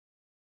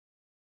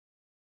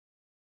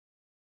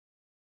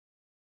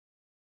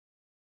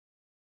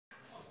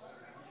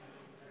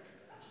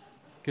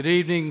Good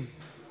evening,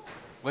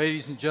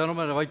 ladies and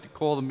gentlemen. I'd like to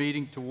call the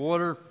meeting to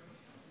order.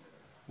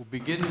 We'll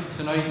begin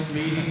tonight's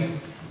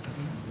meeting,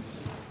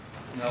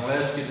 and I'll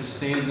ask you to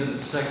stand in a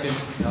second.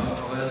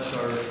 I'll ask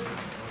our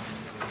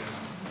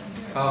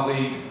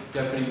colleague,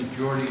 Deputy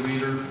Majority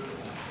Leader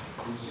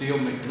Lucille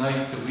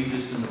McKnight, to lead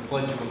us in the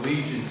Pledge of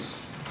Allegiance.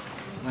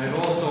 And I'd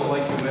also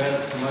like to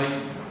ask tonight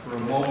for a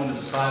moment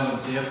of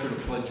silence after the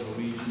Pledge of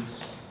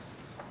Allegiance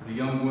for the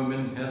young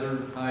woman, Heather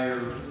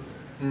Heyer,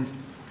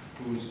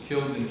 who was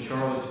killed in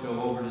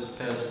Charlottesville over this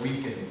past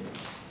weekend,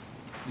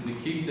 and to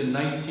keep the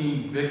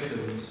 19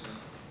 victims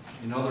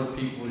and other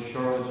people in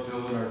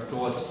Charlottesville in our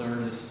thoughts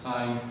during this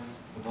time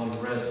of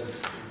unrest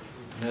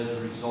and as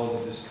a result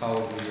of this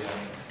cowardly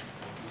act.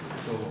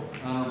 So,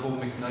 Honorable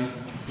McKnight,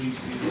 please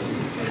lead us in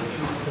the pledge.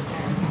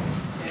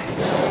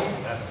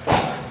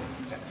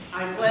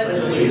 I pledge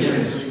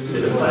allegiance to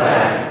the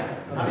flag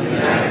of the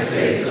United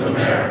States of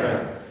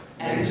America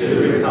and to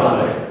the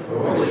republic for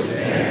which it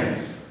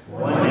stands,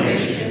 one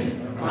nation,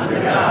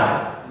 under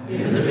God,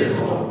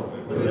 indivisible,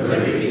 with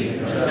liberty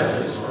and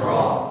justice for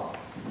all.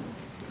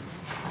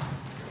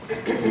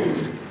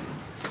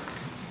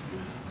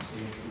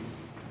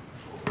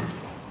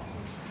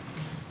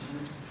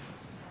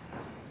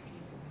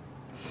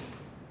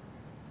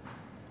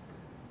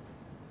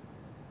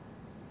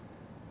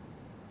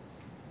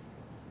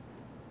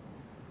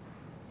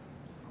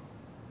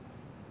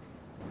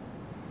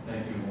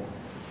 Thank you.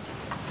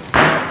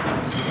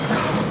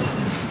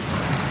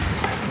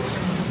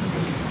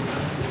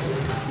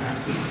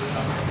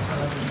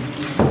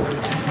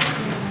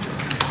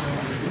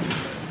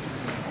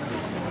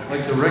 I'd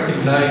like to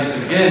recognize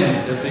again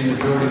Deputy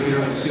Majority Leader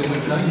Lucille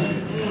McKnight.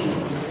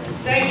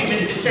 Thank you,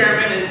 Mr.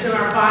 Chairman, and to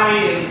our body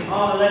and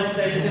all the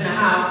legislators in the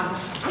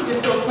House. I'm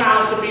just so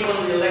proud to be one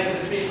of the elected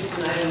officials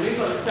tonight, and we're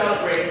going to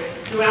celebrate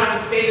throughout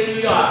the state of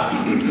New York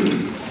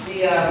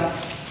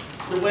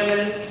the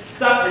women's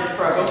suffrage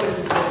struggle, which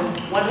has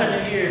been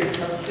 100 years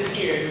of this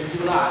year in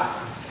July.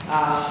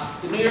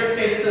 The New York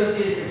State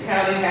Association of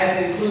County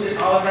has included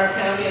all of our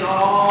county and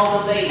all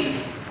the ladies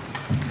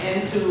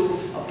into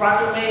a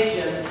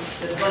proclamation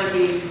that's going to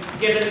be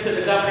given to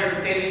the governor of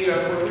the state of New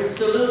York, where we're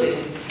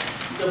saluting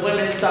the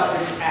Women's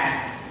Suffrage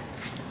Act.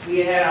 We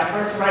had our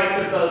first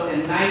right to vote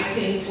in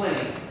 1920,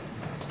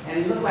 and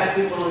it looked like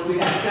we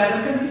have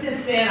 7. Can we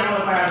just stand,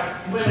 all of our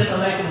women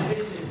elected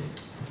officials?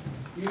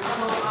 You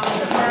come on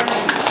the first.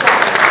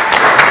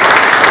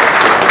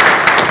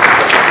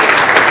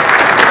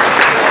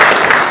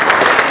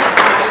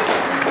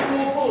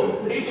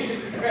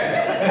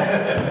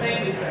 Thank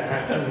you, sir.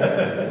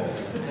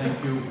 Thank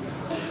you.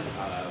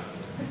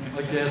 I'd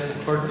like to ask the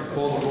clerk to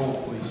call the roll,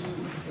 please.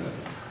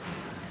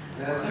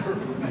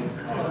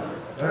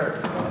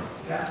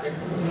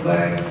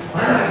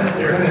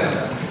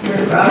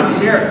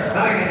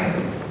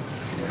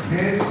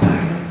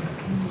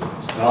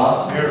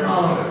 Ross. Here.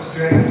 Oliver.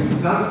 Straight.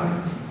 Duncan.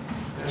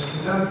 Mr.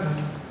 Duncan.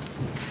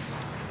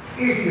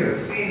 Ether.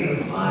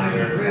 Feeney. Fine.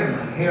 Grim.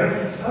 Here.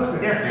 Stoker.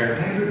 Here.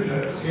 Andrew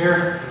Jones.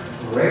 Here.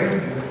 Raven.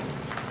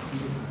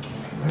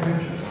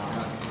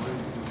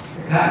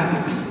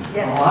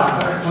 Yes.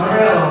 Lockhart.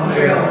 Morello.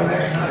 Mario.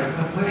 McKnight.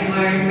 Complete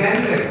Lang.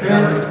 Bendick.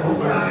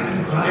 O'Brien.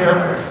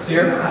 Here.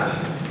 Here.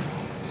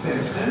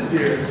 Simpson.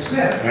 Here.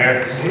 Smith.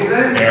 Here.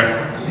 Stevens. Here.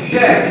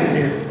 Shea.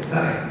 Here.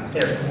 Dunning.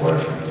 Here. Ward.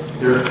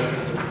 Here.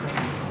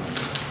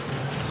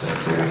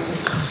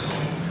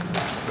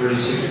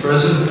 36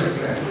 present.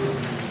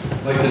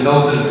 I'd like to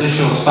note that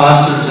additional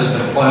sponsors have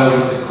been filed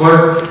with the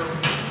clerk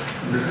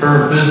under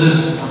current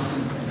business.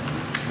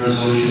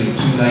 Resolution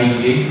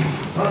 298.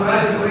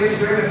 Authorizing police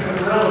agreement for the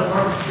rental of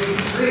Park Street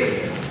 3.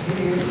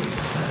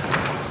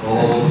 All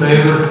those in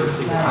favor?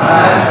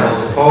 Aye. All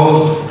those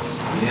opposed?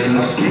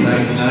 Unanimous.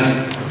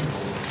 299.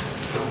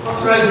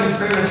 Authorizing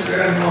agreements for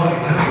Aaron Mullen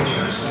County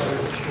Insurance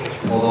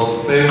Company. All those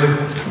in favor?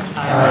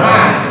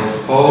 Aye. All those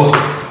opposed?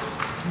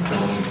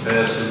 Motion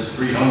passes.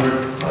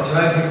 300.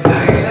 Authorizing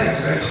county executive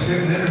to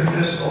execute an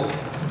intermunicipal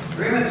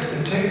agreement to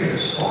continue the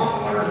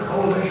stormwater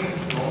coalition.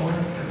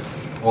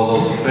 All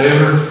those in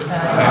favor?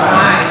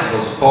 Aye.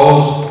 Those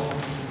opposed?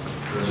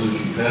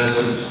 Resolution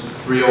passes.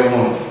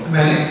 301.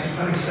 Amending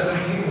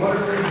 2017 water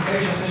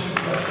purification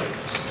district budget.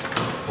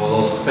 All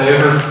those in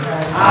favor?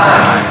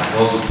 Aye.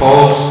 Those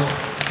opposed?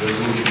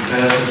 Resolution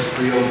passes.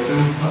 302.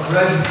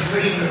 Authorizing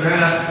submission of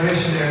grant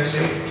application to New York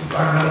State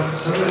Environmental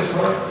Facilities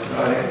Board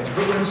regarding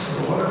improvements to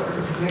the water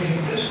purification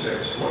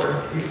district's water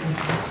treatment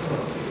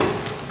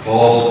facility. All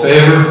those in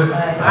favor?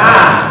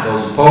 Aye.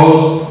 Those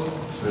opposed?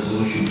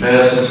 Resolution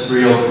passes.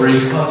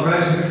 303.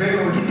 Authorizing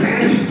agreement with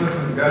drainage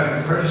equipment regarding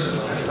the purchase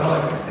of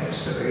hydraulic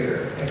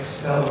excavator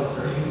XL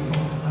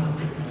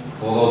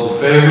 3100. All those in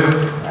favor?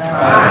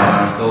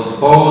 Aye. Those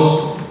opposed?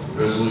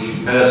 Resolution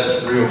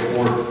passes.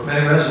 304.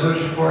 Amending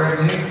resolution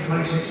 418 for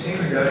 2016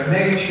 regarding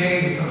name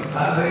change from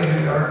Highway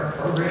New York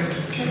program to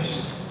CHIPS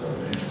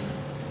program.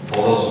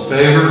 All those in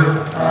favor?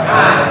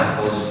 Aye.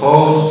 Those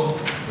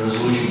opposed?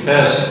 Resolution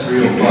passes.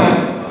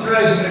 305.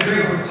 Authorizing an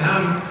agreement with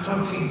Town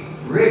County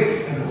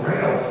Bridge and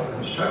Rail for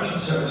construction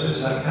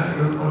services on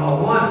County Route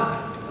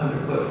 101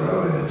 Undercliff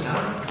Road in the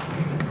town.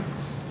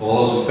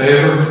 All those in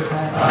favor?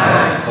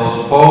 Aye.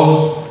 Those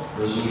opposed?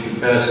 Resolution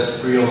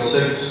passes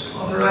 306.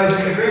 Authorizing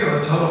an agreement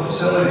with Total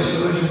Facility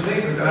Solutions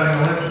Inc. regarding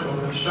electrical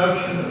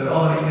construction of the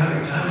Albany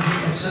County Time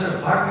Treatment Center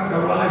parking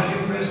garage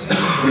ingress.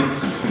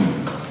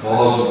 All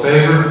those in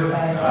favor?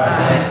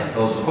 Aye.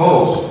 Those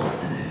opposed?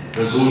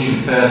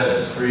 Resolution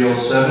passes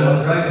 307.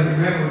 Authorizing an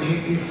agreement with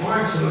GP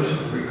Flooring Solutions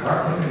for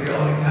recarpeting of the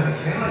Albany County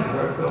Family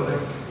Court building.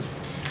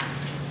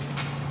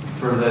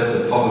 Refer that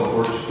to Public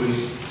Works,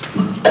 please.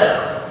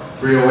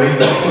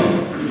 308.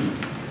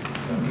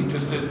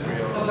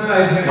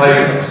 Authorizing an Mike.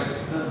 agreement.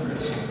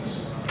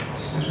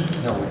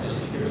 No, we just,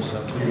 you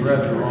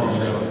read the wrong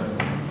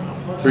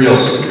one.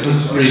 306.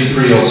 Let's read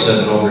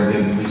 307 over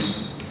again,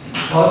 please.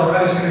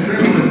 Authorizing an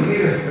agreement with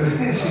Peter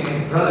Kuzinski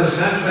and Brothers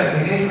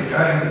Contracting Inc.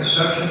 regarding the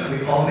construction of the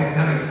Albany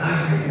County Time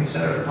Treatment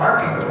Center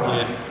parking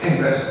garage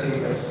ingress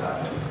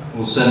project.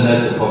 We'll send that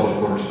to Public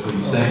Works,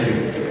 please. Thank you.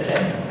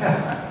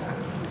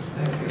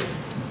 Thank you.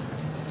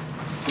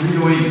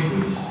 308,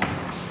 please.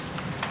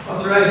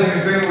 Authorizing an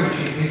agreement with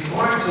GP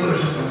Flooring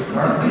Solutions for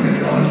recarpeting of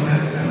the Albany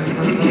County Family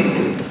Court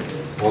building.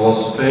 All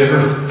those in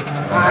favor?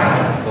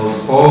 Aye. Those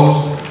opposed?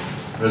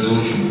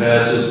 Resolution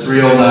passes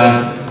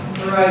 309.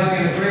 Authorizing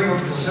an agreement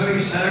with the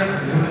SUNY Center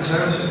for Human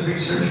Services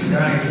Research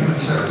regarding human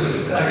services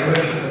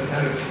evaluation of the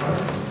county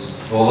departments.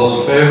 All those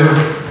in favor?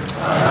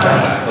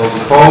 Those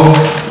opposed?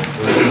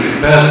 Resolution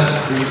passes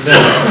 310.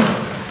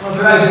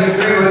 Authorizing an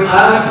agreement with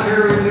Island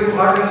Peer Review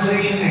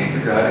Organization Inc.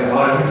 regarding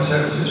auditing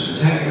services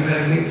pertaining to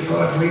Medicaid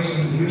fraud, waste,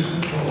 and abuse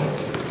control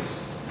activities.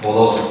 All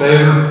those in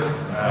favor?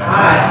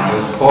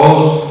 Those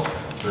opposed?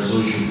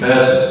 Resolution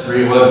passes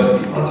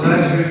 311.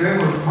 Authorizing an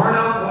agreement with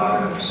Cornell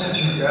Cooperative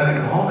Extension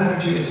regarding the home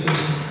energy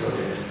assistance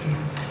program.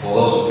 All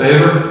those in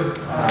favor?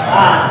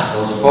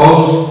 Those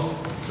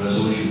opposed?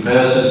 Resolution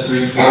passes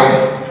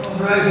 312.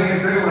 Authorizing an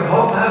agreement with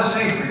Hope House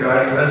Inc.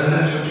 regarding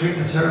residential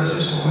treatment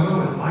services for women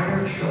with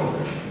minor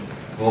children.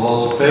 All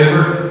those in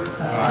favor?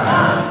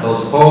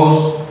 Those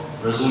opposed?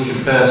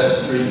 Resolution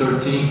passes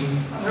 313.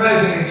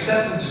 Authorizing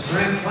acceptance of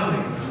grant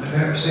funding from the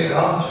New York State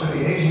Office for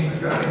the Aging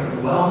regarding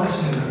the wellness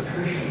and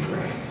nutrition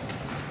grant.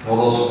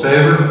 All those in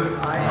favor?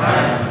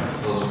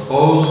 Those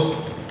opposed?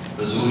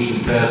 Resolution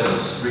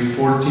passes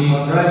 314.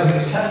 Authorizing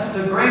acceptance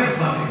of grant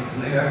funding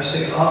from the New York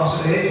State Office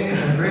of Aging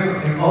and agreement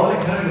with the Albany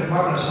County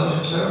Department of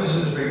Social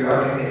Services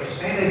regarding the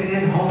expanded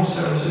in-home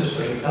services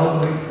for the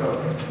elderly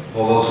program.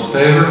 All those in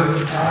favor?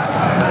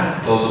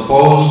 Those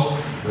opposed?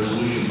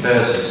 Resolution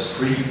passes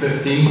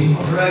 315.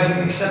 Authorizing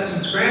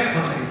acceptance grant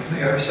funding from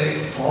the New York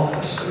State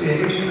Office of the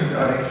Aging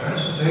regarding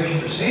transportation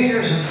for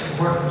seniors and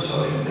support for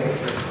social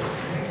daycare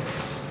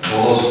programs.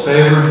 All those in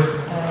favor?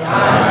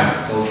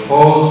 Those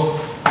opposed?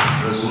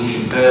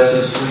 Resolution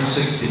passes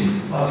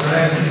 316.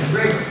 Authorizing an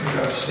agreement with the New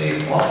York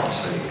State Office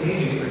for the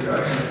Aging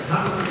regarding the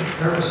conflict of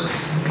services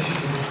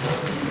initiative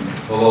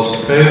program. All those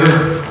in favor?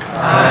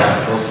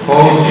 Those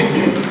opposed?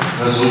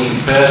 Resolution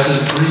passes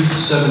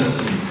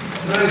 317.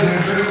 Authorizing an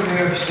agreement with the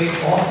New York State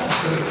Office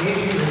for the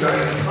Aging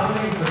regarding the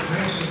funding for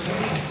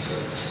transportation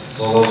services.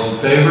 All those in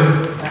favor?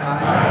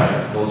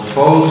 Those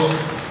opposed?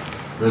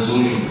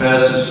 Resolution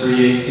passes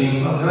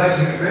 318.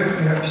 Authorizing an agreement with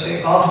the New York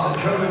State Office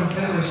of Children and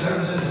Family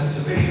Services and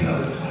submission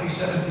of the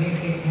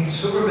 2017-18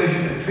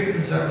 Supervision and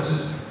Treatment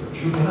Services for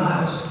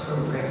Juveniles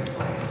Program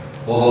Plan.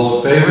 All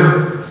those in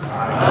favor?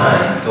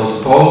 Those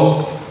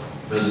opposed?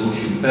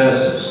 Resolution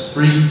passes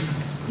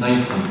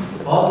 319.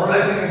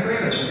 Authorizing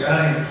agreements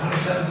regarding the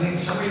 2017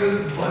 Summer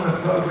Youth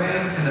Employment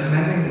Program and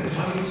amending the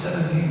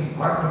 2017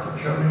 Department for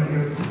Children and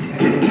Youth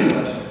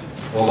annual budget.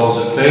 All those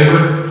in favor?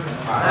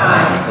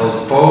 Those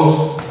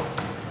opposed?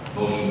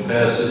 Motion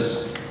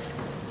passes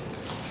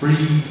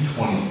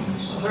 320.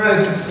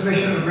 Authorizing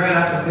submission of a grant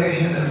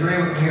application and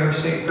agreement with the New York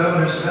State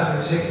Governor's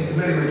Traffic Safety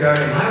Committee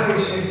regarding highway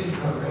safety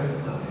program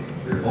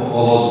funding.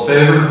 All those in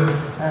favor?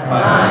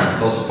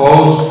 Those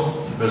opposed?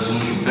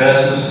 Resolution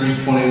passes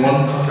 321.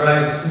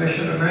 Authorizing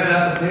submission of a grant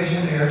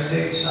application to the New York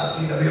State SOP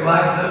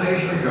TWI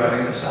Foundation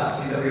regarding the SOP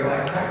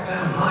TWI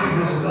crackdown high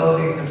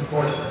visibility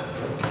enforcement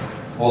program.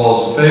 All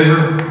those in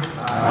favor?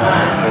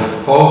 Those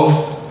opposed?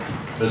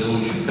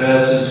 Resolution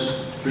passes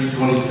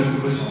 322,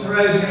 please.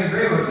 Authorizing an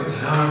agreement with the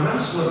town of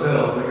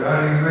Rensselaerville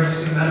regarding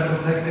emergency medical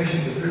technician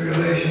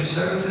defibrillation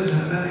services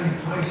and amending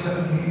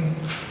 2017.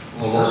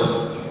 All those,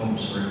 I'm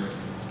sorry.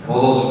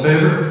 All those in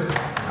favor?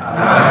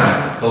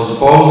 Those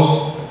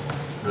opposed?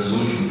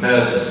 Resolution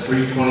passes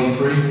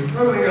 323.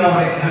 Approving the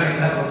Albany County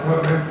Capital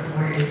Program for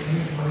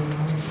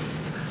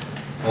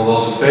 2018-2020. All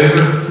those in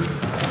favor?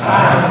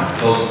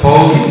 Those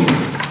opposed?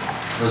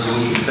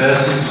 Resolution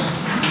passes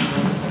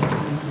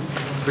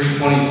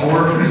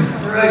 324.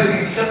 Authorizing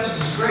acceptance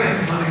of grant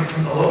funding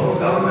from the local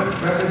government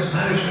records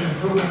management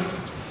improvement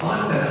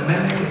fund and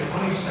amending the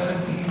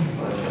 2017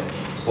 budget.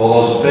 All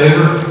those in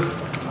favor?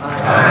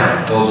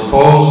 Those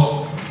opposed?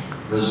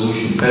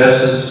 Resolution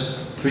passes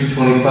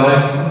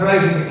 325.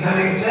 Authorizing the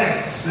county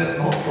exec to submit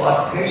multiple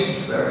applications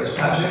for various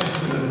projects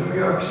to the New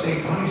York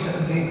State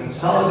 2017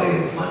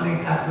 Consolidated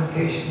Funding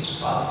Applications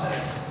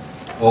process.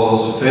 All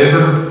those in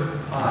favor?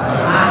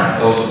 Aye.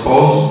 Those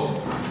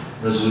opposed?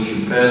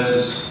 Resolution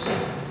passes.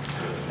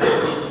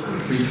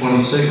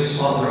 326.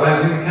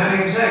 Authorizing the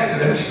county executive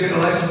to execute a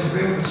license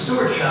agreement with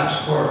Stewart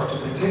Shops Corp. to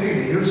continue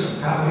the use of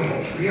property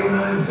at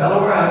 309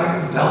 Delaware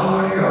Avenue,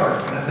 Delmar, New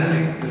York, and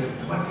amending the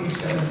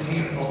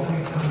 2017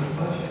 Albany County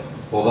budget.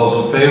 All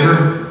those in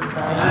favor?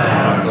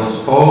 Aye. Those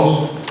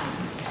opposed?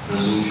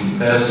 Resolution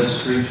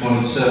passes.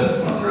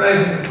 327.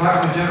 Authorizing the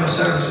Department of General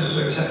Services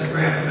to accept a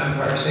grant from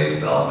Empire State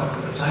Development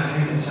for the Time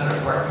Union Center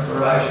Parking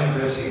Garage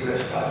Ingress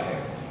Egress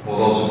project. All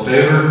those in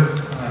favor?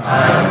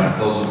 Aye.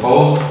 Those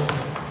opposed?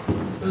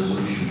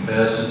 Resolution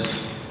passes.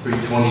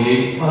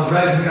 328.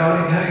 Authorizing the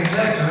Albany County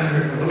Executive to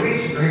enter a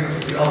lease agreement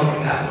with the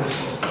Albany Capital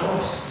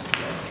Coast.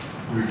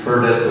 Refer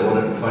that to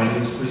audit and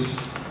finance, please.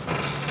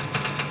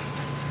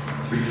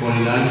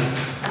 329.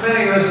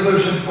 Amending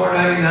Resolution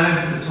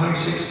 499 from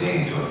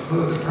 2016 to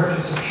include the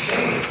purchase of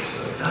shades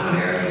for the common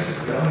areas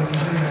of the Albany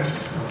County Nursing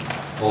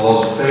Home. All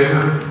those in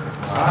favor?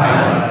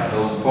 Aye.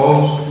 Those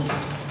opposed?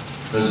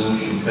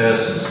 Resolution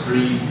passes.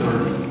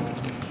 330.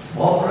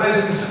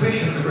 Authorizing the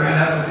submission of the grant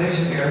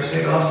application to the New York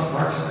State Office of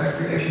Parks and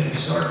Recreation and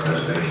Historic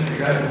Preservation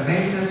regarding the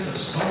maintenance of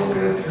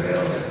snowmobile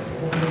trails at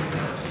Albany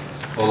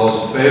County. All those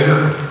in favor?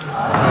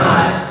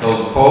 Aye.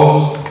 Those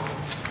opposed?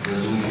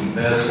 Resolution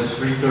passes.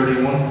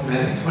 331.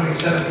 Amending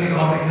 2017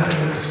 Albany County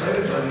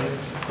legislative budget.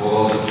 All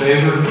those in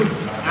favor?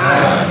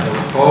 Aye.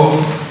 Those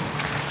opposed?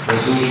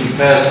 Resolution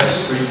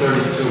passes.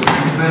 332.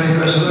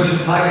 Amending Resolution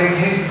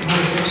 518 from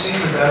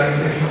 2016 regarding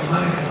additional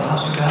funding for the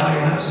hospitality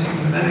housing,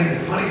 amending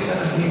the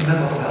 2017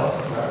 mental health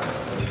department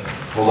budget.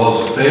 All those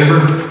in favor?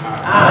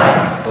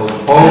 Aye. Those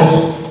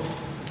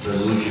opposed?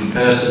 Resolution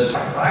passes.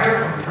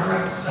 Prior or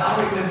current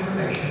salary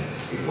information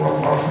before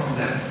welcome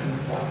them to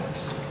employment.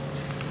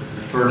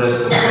 Refer that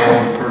to the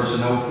following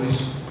personnel, please.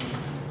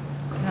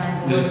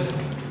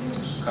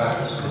 Yes. Cox.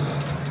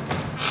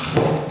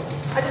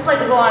 I'd just like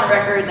to go on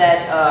record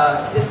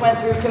that this went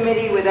through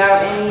committee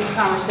without any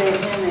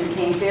conversation and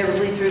came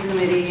favorably through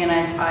committee, and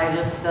I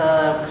just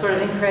sort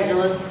of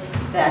incredulous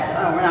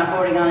that we're not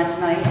voting on it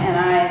tonight. And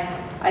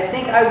I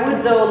think I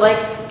would, though, like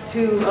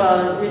to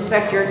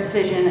respect your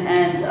decision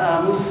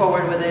and move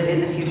forward with it in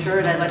the future,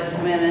 and I'd like to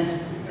commit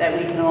that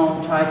we can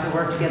all try to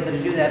work together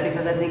to do that,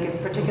 because I think it's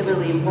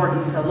particularly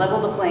important to level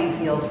the playing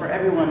field for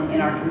everyone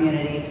in our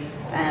community,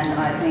 and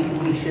I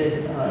think we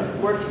should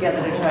work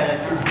together to try to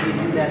continue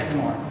to do that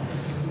some more.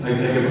 I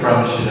can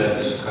promise you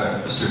that, Mr.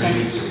 Cox. Mr.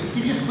 Davies. Could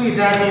you just please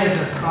add me as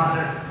a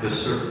sponsor? Yes,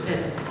 sir.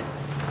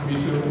 Me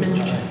too.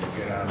 Mr.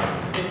 Chair.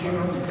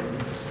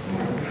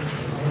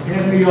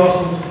 And me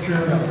also, Mr.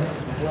 Chairman.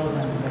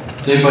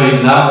 Does anybody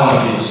not want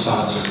to be a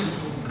sponsor?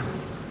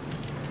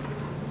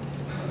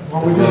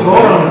 Well, we can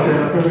vote on it then,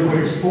 if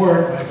everybody's for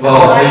it.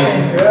 Well,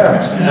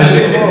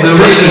 the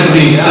reason it's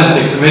being sent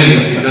to committee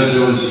is because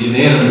there was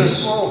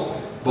unanimous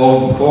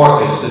vote in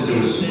caucus that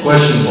there was some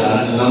questions on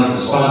it, and none of the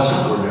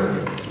sponsors were there.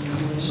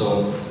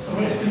 So, I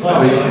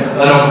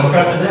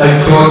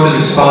talked to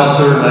the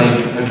sponsor, and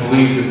I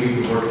believe that we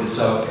could work this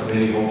out in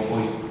committee,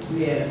 hopefully.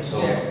 Yes. So,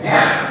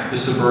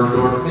 Mr.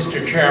 Bergdorf?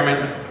 Mr.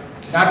 Chairman,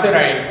 not that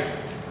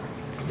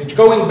if it's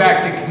going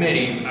back to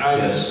committee,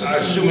 Yes. I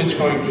assume it's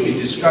going to be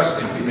discussed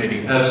in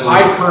committee. Absolutely.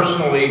 I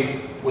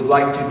personally would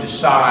like to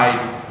decide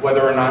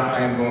whether or not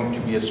I am going to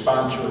be a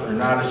sponsor or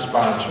not a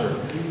sponsor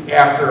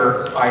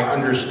after I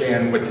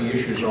understand what the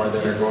issues are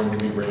that are going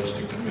to be raised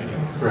in committee.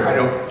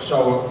 Correct.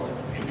 So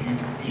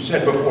if you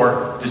said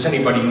before, does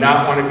anybody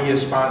not want to be a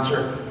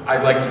sponsor?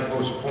 I'd like to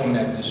postpone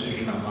that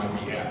decision on my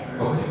behalf.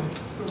 Okay.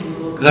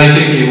 And I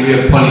think we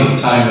have plenty of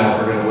time now.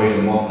 We're going to wait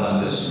a month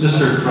on this.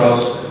 Mr.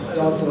 Kraus? I'd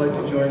also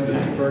like to join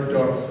Mr.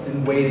 Bergdorf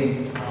in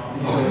waiting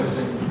until it's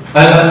been...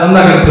 I'm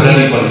not going to put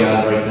anybody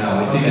on right now.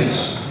 I think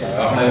it's,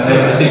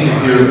 I think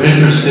if you're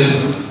interested,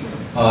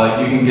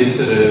 you can get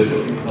to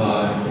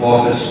the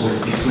office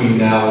between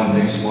now and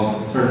next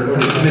month, or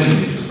the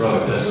committee is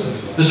probably best.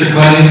 Mr.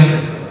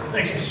 Klein?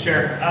 Thanks, Mr.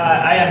 Chair.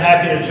 I am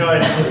happy to join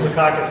Ms.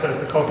 Lukakis as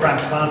the co-prime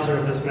sponsor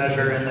of this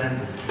measure, and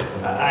then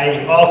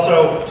I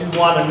also do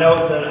want to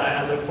note that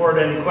I look forward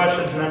to any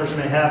questions members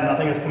may have.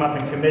 Nothing has come up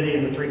in committee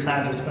in the 3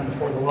 times it's been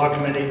before the law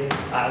committee.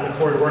 I look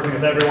forward to working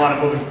with everyone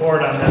and moving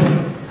forward on this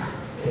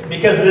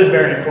because it is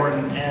very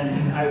important.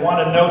 And I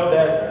want to note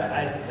that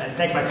I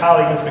thank my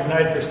colleague, Ms.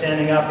 McKnight, for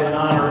standing up in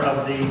honor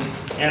of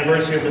the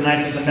anniversary of the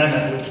 19th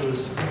Amendment,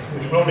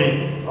 which will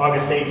be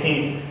August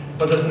 18th.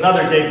 But there's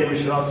another date that we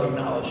should also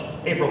acknowledge,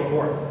 April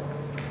 4th.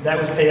 That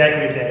was Pay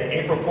Equity Day.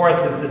 April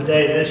 4th is the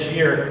day this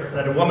year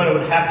that a woman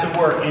would have to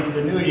work into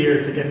the new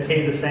year to get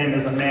paid the same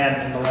as a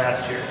man in the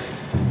last year.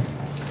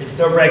 It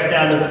still breaks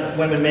down to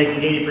women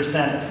making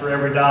 80% for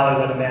every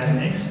dollar that a man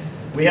makes.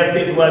 We have a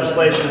piece of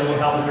legislation that will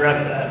help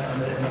address that.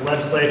 In the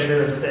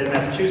legislature of the state of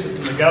Massachusetts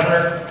and the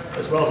governor,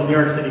 as well as the New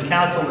York City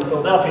Council and the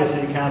Philadelphia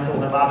City Council,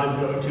 have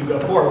opted to go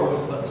forward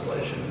with this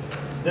legislation.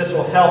 This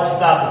will help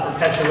stop the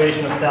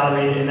perpetuation of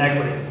salary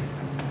inequity.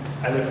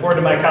 I look forward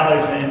to my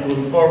colleagues in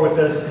moving forward with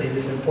this. It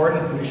is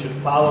important. We should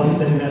follow the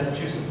state of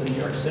Massachusetts and New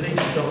York City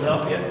and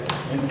Philadelphia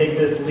and take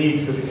this lead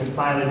so we can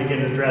finally begin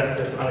to address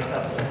this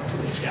unacceptable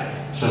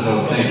gap. So,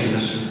 no, thank you,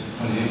 Mr.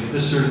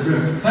 Mr.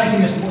 Grimm.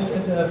 Thank you,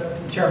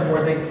 Chairman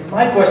Worthy.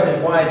 My question is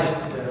why just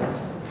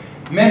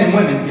men and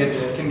women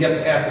can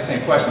get asked the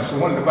same question. So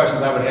one of the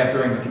questions I would have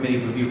during the committee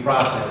review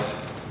process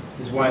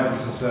is why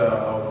this is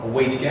a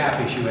wage gap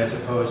issue as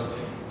opposed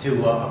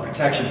to a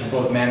protection for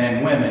both men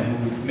and women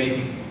who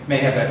may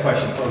have that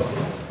question posed to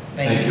them.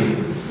 Thank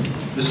you.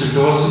 Mr.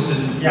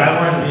 Dawson? Yeah, I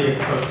wanted to be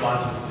a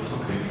co-sponsor.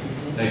 Okay,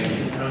 thank you.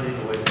 I don't need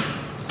to wait.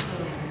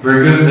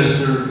 Very good,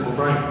 Mr.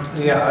 O'Brien.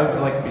 Yeah, I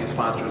would like to be a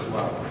sponsor as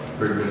well.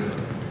 Very good.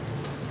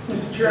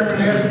 Mr. Chairman,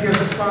 may I be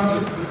a sponsor?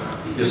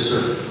 Yes,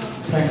 sir.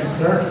 Thank you,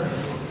 sir.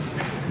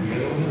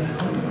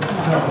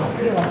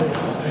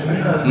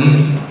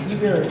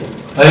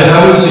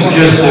 I would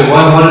suggest that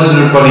why doesn't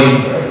everybody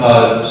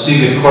see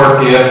the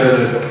clerk after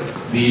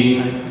the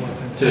meeting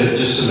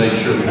just to make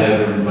sure we have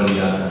everybody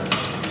on there.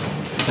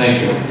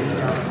 Thank you.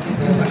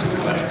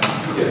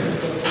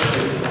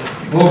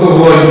 Local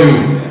law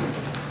you.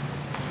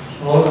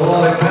 Local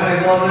law,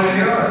 County law,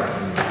 New York.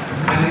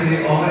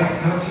 Amending the Albany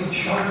County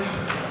Charter.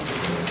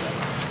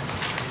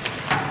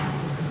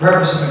 The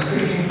purpose of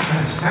increasing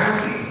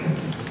transparency in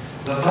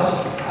the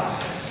budget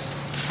process.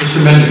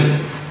 Mr.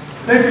 Mendy.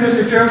 Thank you,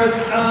 Mr. Chairman.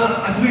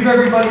 I believe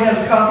everybody has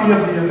a copy of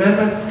the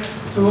amendment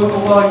to local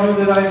law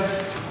U that I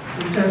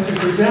intend to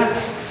present.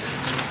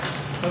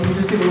 Let me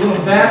just give a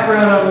little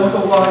background on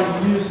local law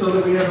U so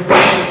that we have a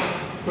basis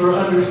for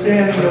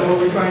understanding of what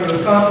we're trying to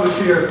accomplish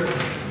here.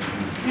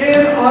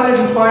 In audit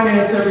and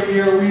finance every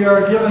year, we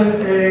are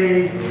given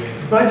a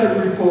budget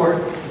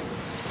report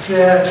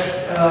that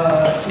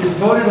is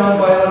voted on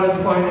by audit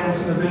and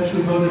finance and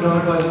eventually voted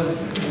on by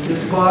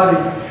this body.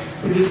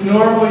 It is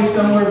normally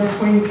somewhere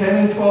between 10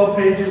 and 12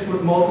 pages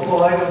with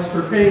multiple items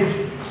per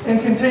page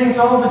and contains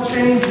all the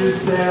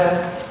changes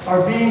that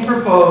are being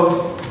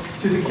proposed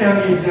to the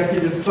county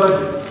executive's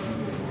budget.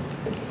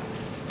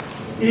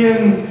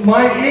 In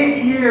my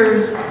 8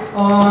 years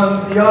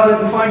on the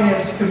Audit and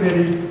Finance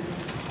Committee,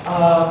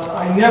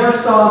 I never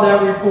saw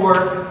that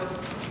report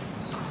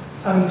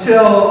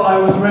until I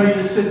was ready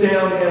to sit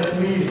down at the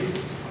meeting.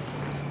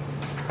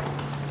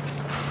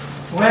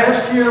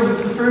 Last year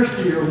was the first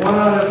year, 1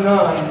 out of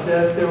 9,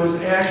 that there was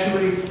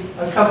actually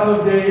a couple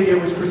of days, it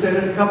was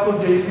presented a couple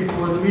of days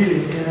before the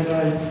meeting. And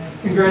I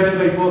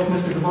congratulate both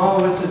Mr.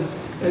 Gamalowitz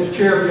as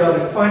chair of the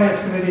Audit and Finance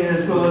Committee and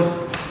as well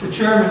as the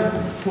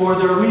chairman for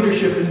their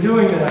leadership in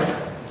doing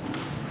that.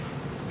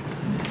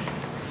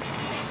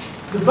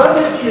 The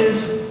budget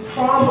is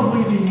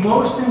probably the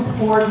most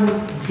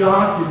important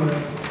document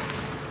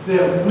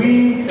that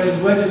we as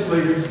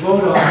legislators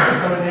vote on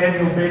an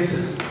annual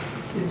basis.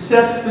 It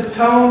sets the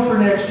tone for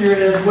next year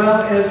as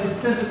well as the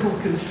physical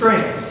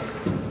constraints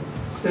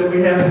that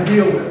we have to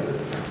deal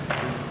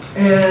with.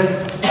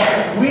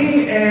 And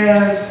we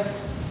as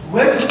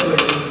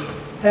legislators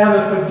have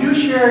a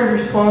fiduciary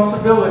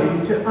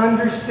responsibility to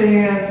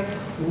understand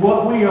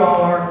what we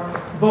are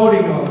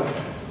voting on.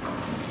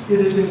 It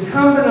is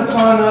incumbent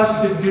upon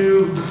us to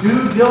do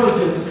due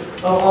diligence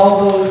of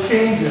all those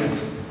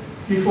changes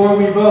before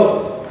we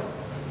vote.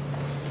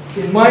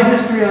 In my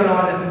history on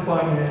audit and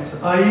finance,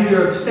 I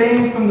either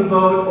abstained from the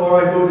vote or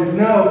I voted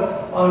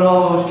no on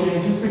all those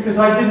changes because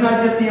I did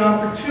not get the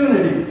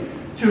opportunity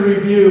to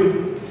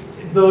review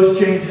those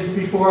changes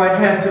before I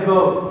had to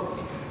vote.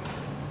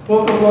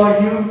 Local law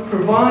U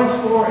provides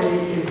for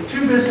a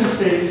 2 business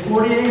days,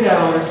 48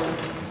 hours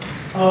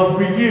of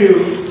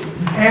review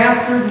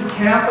after the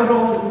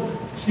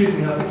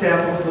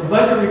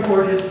budget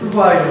report is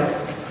provided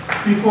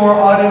before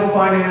audit and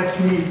finance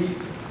meets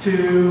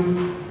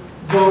to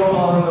vote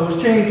on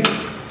those changes.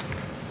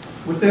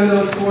 Within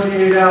those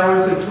 48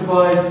 hours, it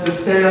provides the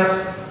staffs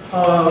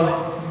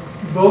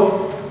of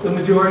both the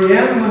majority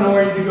and the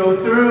minority to go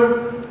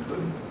through,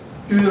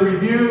 do the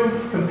review,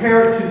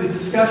 compare it to the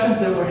discussions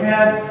that were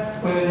had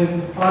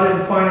when audit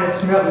and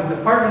finance met with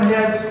department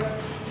heads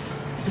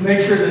to make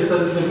sure that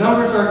the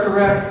numbers are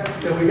correct,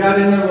 that we got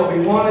in there what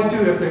we wanted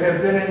to, if there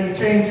have been any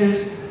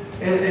changes,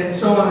 and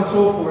so on and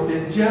so forth.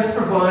 It just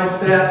provides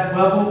that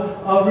level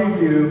of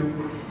review.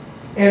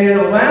 And it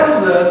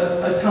allows us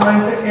a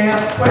time to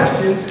ask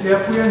questions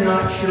if we are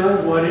not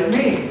sure what it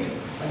means.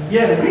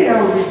 Again, we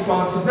have a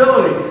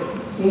responsibility.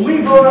 When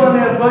we vote on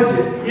that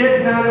budget,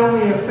 it not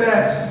only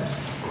affects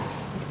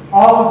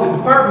all of the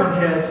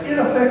department heads, it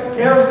affects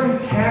every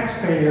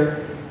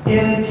taxpayer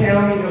in the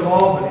county of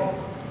Albany.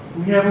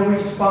 We have a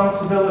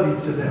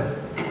responsibility to them.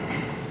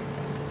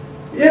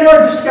 In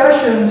our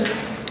discussions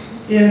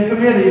in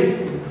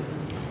committee,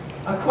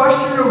 a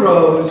question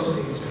arose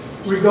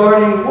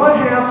regarding what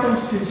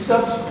happens to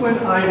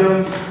subsequent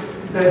items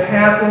that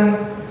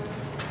happen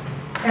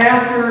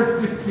after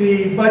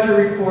the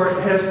budget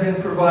report has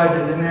been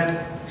provided in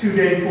that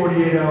 2-day,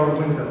 48-hour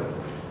window.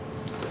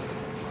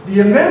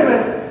 The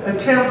amendment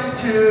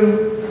attempts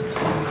to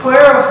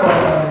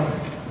clarify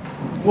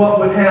what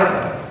would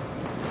happen.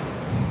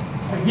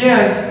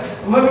 Again,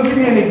 let me give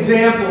you an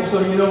example so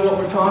you know what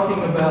we're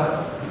talking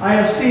about. I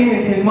have seen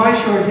in my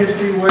short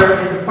history where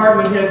a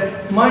department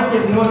head might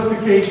get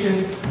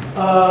notification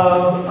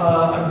of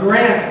a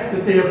grant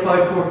that they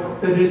applied for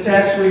that it's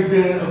actually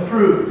been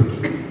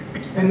approved.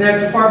 And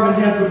that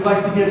department head would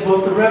like to get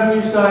both the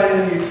revenue side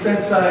and the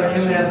expense side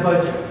in that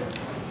budget.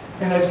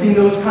 And I've seen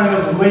those kind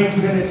of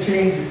late-minute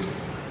changes.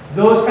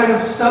 Those kind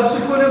of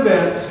subsequent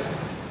events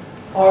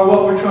are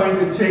what we're trying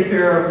to take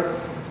care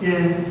of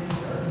in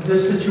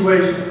this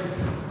situation.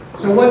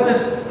 So what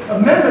this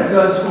amendment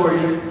does for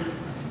you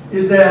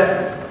is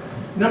that,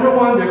 number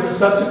one, there's a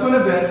subsequent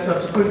event,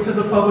 subsequent to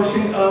the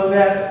publishing of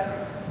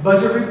that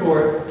budget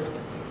report,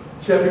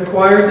 that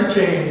requires a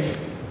change.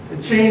 The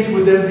change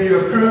would then be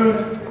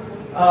approved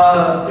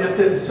if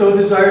it's so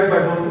desired by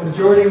both the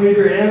majority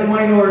leader and the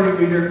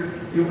minority leader.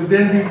 It would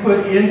then be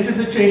put into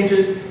the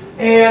changes,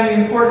 and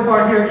the important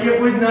part here,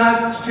 it would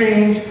not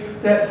change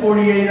that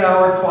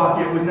 48-hour clock.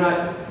 It would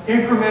not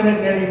increment it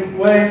in any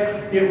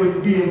way. It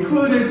would be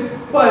included,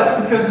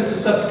 but because it's a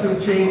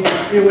subsequent change,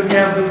 it would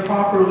have the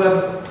proper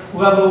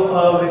level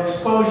of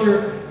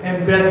exposure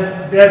and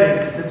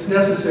vetting that's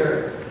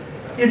necessary.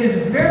 It is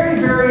very,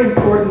 very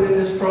important in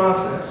this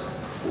process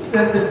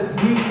that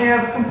we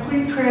have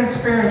complete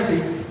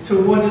transparency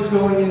to what is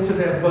going into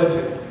that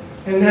budget.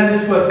 And that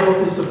is what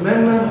both this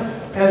amendment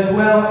as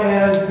well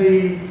as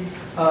the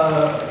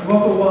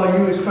local law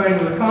U is trying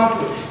to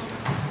accomplish.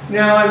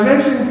 Now, I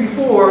mentioned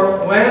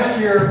before, last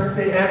year,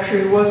 there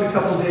actually was a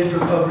couple days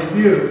of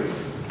review.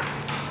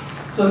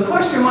 So the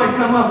question might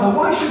come up, well,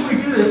 why should we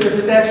do this if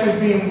it's actually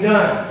being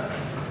done?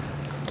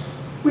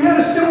 We had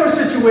a similar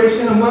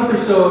situation a month or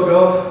so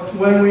ago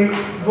when we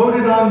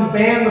voted on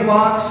ban the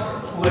box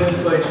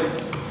legislation.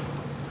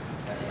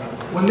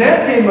 When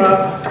that came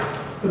up,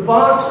 the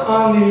box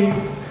on the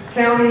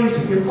county's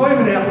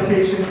employment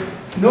application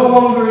no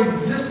longer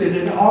existed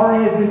and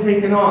already had been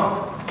taken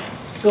off.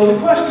 So the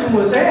question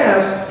was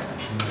asked,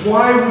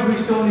 why would we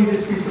still need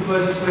this piece of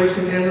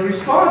legislation? And the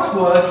response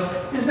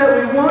is that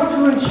we want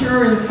to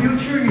ensure in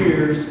future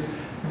years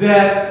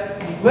that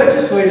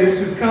legislators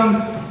who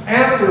come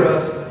after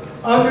us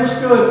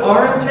understood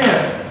our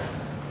intent,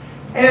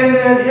 and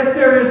that if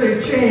there is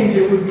a change,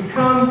 it would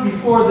come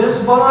before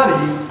this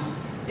body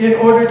in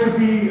order to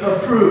be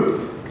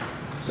approved.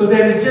 So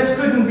that it just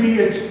couldn't be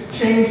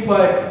changed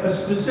by a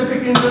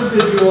specific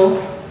individual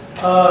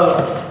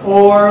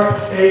or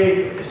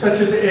such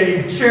as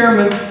a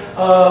chairman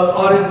of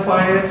Audit and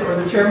Finance or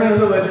the chairman of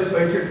the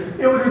legislature.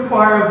 It would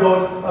require a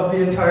vote of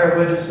the entire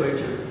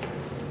legislature.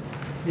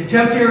 The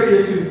attempt here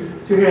is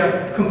to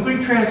have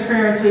complete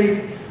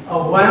transparency,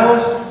 allow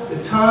us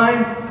the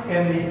time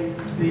and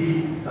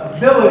the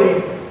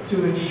ability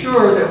to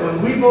ensure that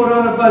when we vote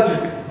on a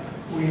budget,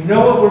 we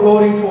know what we're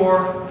voting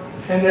for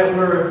and that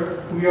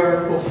we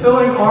are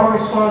fulfilling our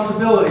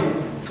responsibility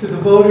to the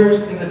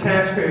voters and the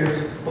taxpayers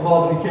of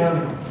Albany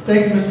County.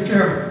 Thank you, Mr.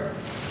 Chairman.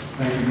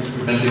 Thank you,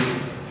 Mr. Bendick.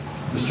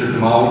 Mr.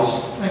 Demowitz.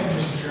 Thank you,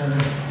 Mr.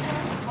 Chairman.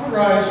 I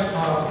rise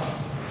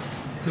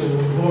to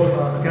vote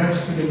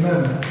against the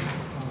amendment.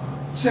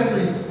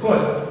 Simply put,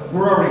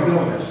 we're already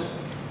doing this.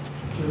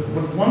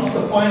 Once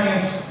the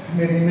Finance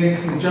Committee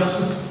makes the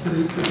adjustments to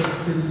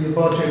the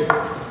budget,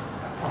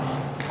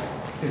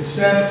 it's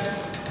sent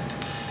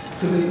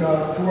to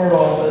our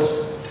office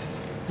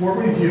for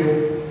review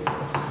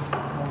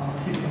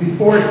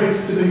before it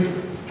gets to the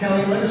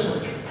county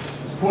legislature.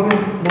 It's put in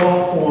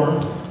law form,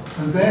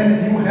 and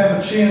then you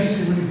have a chance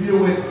to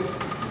review it.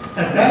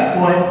 At that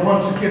point,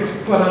 once it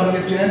gets put on the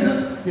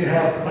agenda, you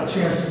have a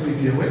chance to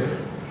review it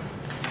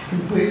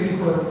completely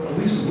for at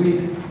least a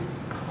week.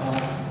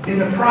 In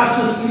the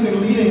process,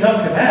 even leading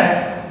up to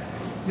that,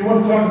 you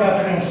want to talk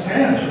about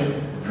transparency.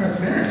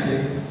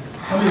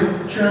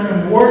 Under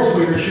Chairman Ward's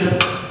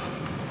leadership,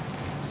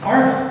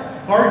 our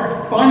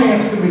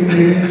Finance Committee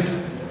meetings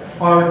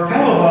are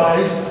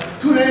televised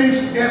 2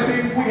 days after we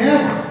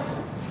have them.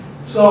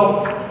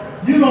 So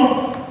you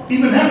don't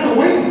even have to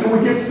wait until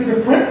it gets to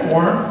the print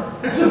form.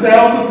 It's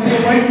available to you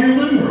right in your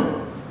living room.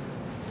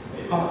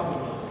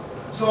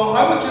 So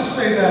I would just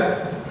say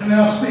that, and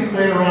I'll speak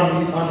later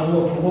on the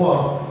local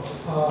law,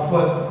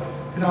 but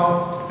you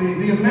know,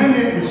 the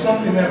amendment is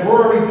something that we're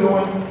already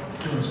doing.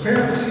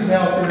 Transparency's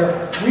out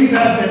there. We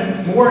have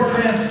been more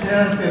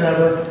transparent than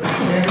ever.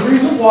 And the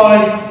reason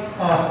why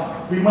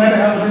we might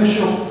have had an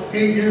issue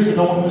 8 years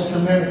ago when Mr.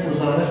 Minnick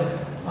was on it,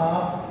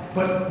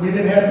 but we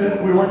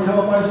weren't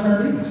televising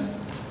our meetings.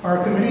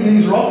 Our committee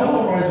meetings are all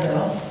televised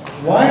now,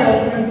 wide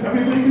open,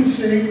 everybody can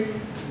see.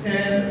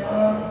 And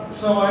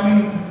so, I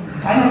mean,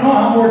 I don't know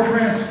how more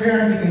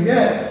transparent you can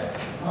get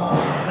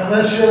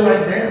unless you're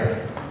right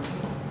there.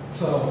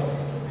 So,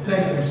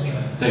 thank you, Mr.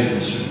 Chairman. Thank you,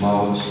 Mr.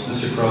 Demowitz.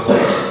 Mr. Krause.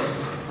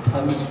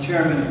 Mr.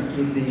 Chairman,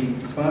 would the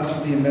sponsor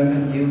of the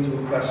amendment yield to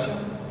a question?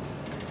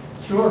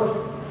 Sure.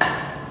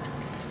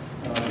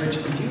 Rich,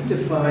 could you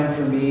define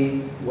for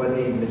me what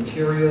a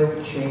material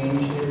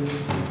change is?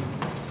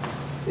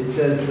 It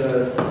says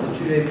the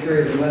 2-day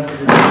period unless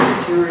it is a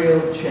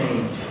material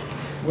change.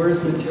 Where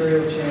is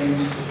material change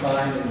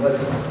defined, and what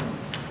is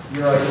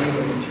your idea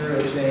of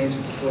material change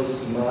as opposed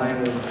to mine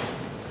or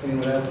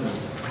anyone else's?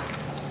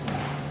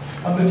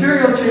 A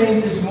material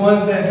change is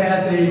one that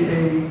has a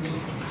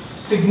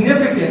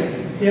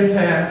significant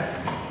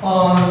impact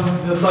on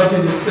the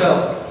budget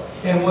itself.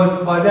 And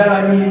by that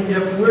I mean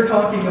if we're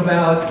talking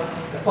about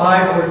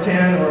 $5 or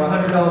 $10 or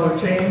 $100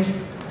 change,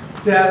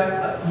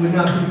 that would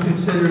not be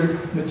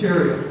considered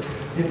material.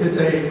 If it's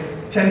a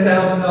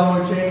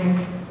 $10,000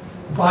 change,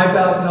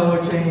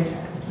 $5,000 change,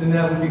 then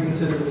that would be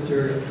considered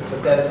material.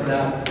 But that's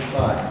not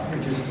defined.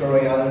 You're just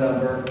throwing out a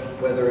number,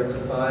 whether it's a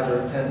 5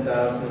 or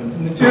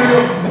 10,000.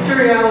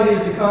 Materiality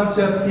is a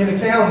concept in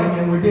accounting,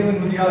 and we're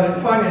dealing with the audit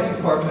and finance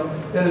department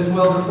that is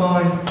well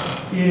defined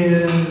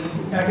in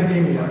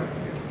academia.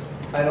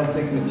 I don't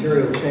think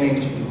material change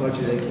in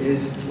budgeting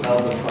is well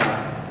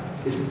defined.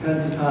 It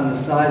depends upon the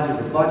size of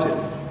the budget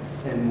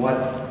and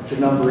what the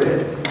number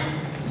is.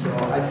 So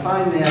I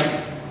find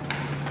that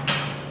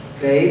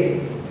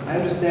vague. I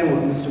understand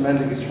what Mr.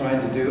 Mendig is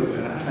trying to do,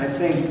 and I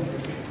think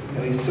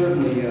he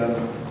certainly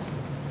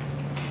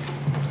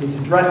is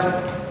addressing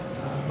it.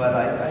 But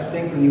I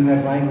think when you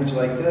have language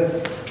like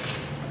this,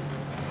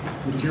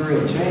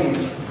 material change,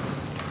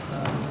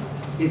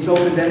 it's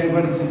open to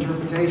anybody's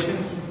interpretation,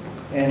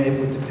 and it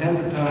would depend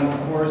upon, of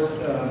course,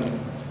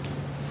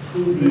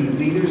 who the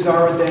leaders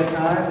are at that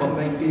time. What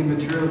might be a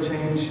material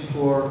change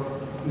for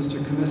Mr.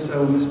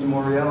 Commisso and Mr.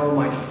 Moriello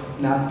might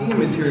not be a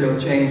material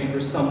change for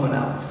someone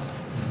else.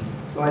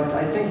 So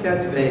I think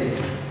that's vague.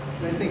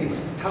 And I think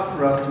it's tough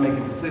for us to make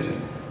a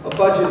decision. A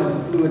budget is a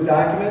fluid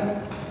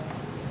document.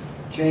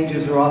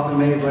 Changes are often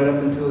made right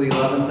up until the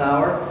 11th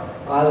hour.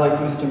 I, like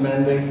Mr.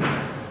 Mendig,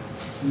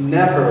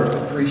 never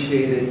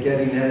appreciated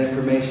getting that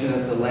information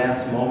at the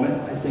last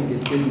moment. I think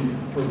it didn't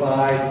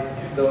provide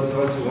those of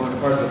us who weren't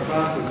part of the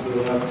process with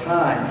enough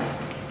time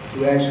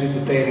to actually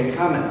debate and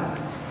comment on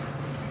it.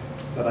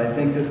 But I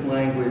think this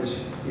language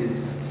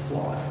is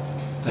flawed.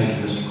 Thank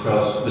you, Mr.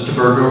 Kraus. Mr.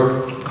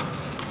 Bergdorf?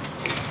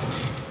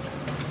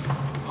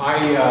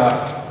 I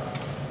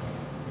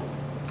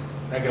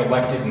got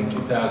elected in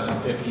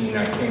 2015.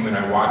 I came and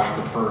I watched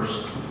the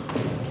first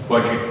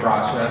budget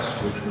process,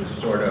 which was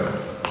sort of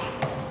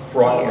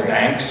fraught with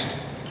angst,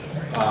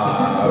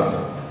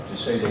 to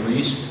say the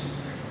least,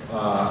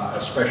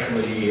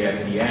 especially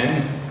at the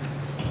end.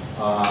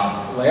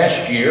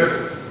 Last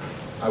year,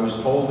 I was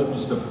told it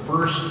was the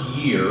first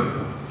year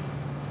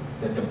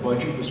that the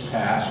budget was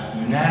passed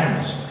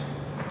unanimously.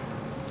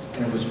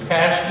 And it was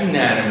passed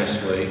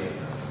unanimously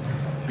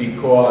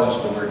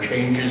because there were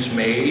changes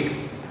made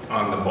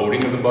on the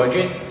voting of the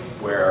budget,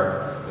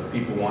 where the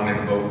people wanted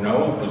to vote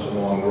no, it was a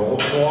long roll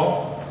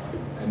call.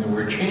 And there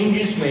were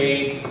changes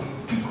made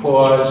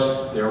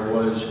because there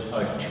was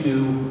a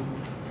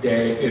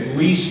 2-day, at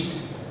least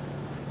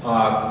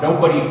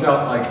nobody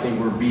felt like they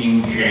were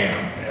being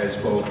jammed, as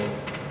both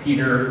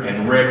Peter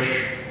and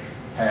Rich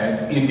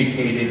had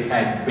indicated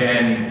had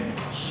been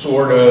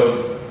sort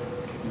of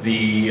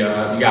the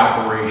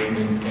operation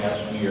in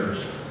past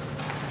years.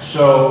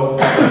 So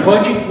the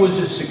budget was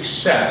a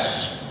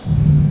success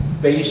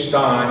based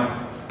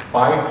on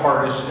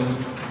bipartisan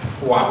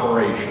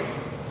cooperation.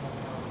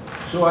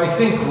 So I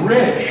think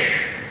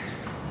Rich,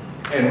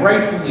 and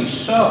rightfully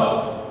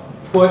so,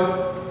 put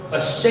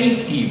a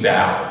safety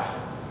valve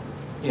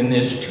in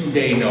this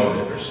 2-day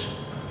notice,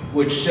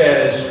 which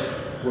says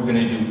we're going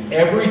to do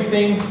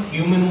everything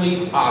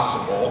humanly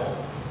possible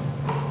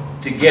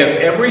to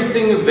get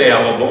everything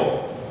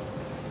available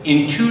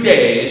in 2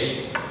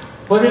 days,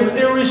 but if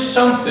there is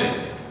something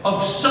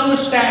of some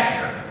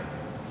stature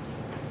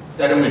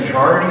that a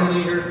majority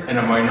leader and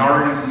a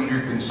minority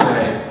leader can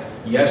say,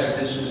 yes,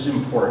 this is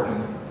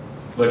important,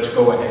 let's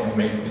go ahead and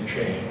make the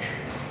change.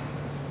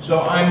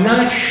 So I'm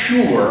not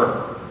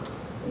sure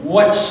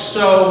what's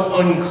so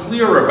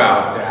unclear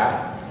about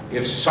that.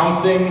 If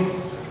something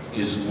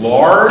is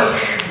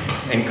large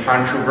and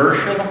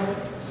controversial,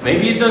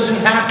 maybe it doesn't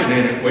happen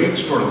and it waits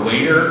for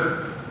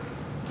later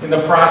in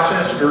the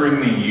process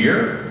during the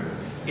year.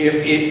 If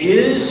it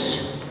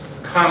is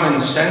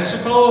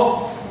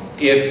commonsensical,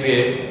 if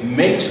it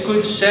makes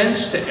good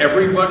sense to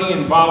everybody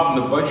involved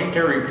in the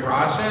budgetary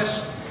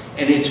process,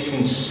 and it's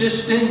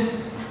consistent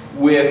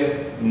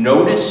with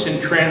notice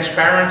and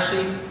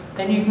transparency,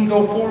 then you can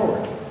go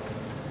forward.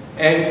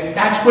 And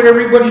that's what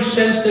everybody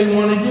says they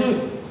want to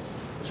do.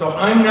 So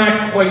I'm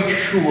not quite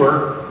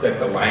sure that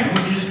the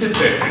language is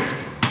deficient.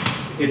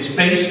 It's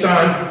based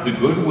on the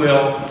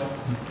goodwill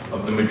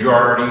of the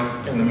majority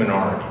and the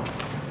minority.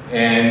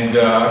 And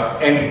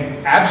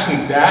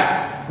absent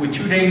that, with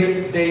 2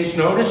 days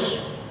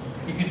notice,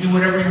 you can do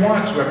whatever you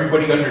want so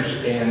everybody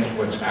understands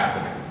what's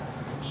happening.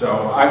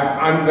 So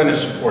I'm going to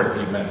support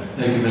the amendment.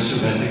 Thank you, Mr.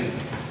 Mendig.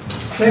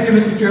 Thank you,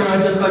 Mr. Chairman.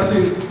 I'd just like to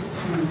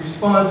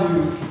respond to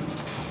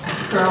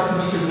Mr. Kraus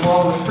and Mr.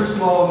 DeWall. First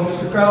of all,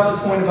 Mr.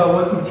 Kraus's point about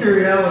what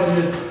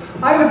materiality is,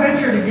 I would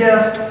venture to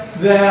guess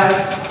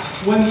that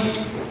when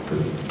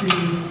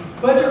the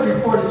budget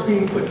report is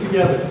being put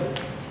together,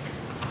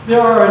 there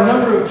are a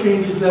number of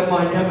changes that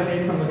might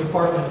emanate from the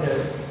department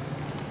heads.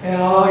 And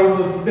I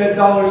will bet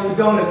dollars to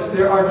donuts,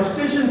 there are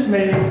decisions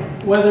made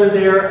whether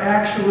they are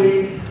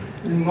actually,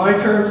 in my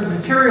terms,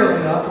 material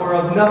enough or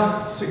of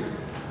enough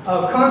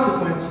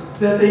consequence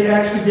that they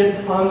actually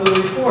get on the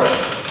report.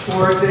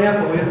 For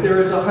example, if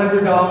there is a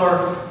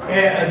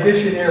 $100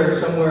 addition error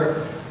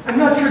somewhere, I'm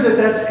not sure that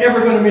that's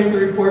ever going to make the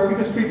report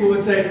because people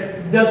would say,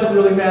 it doesn't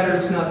really matter,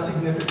 it's not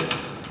significant.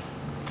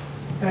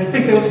 And I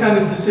think those kind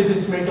of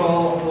decisions are made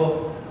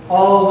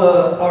all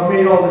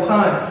the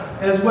time.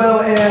 As well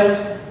as,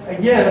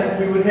 again,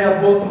 we would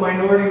have both the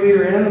minority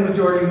leader and the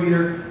majority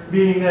leader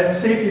being that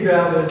safety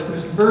valve, as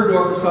Mr.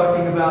 Bergdorf was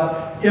talking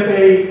about, if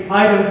a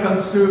item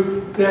comes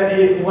through that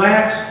it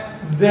lacks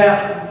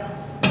that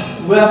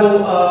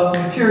level of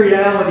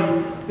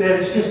materiality, that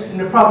it's just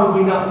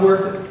probably not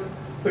worth it.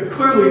 But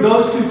clearly,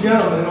 those two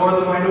gentlemen, or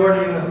the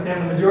minority and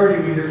the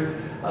majority leader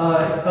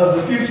of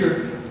the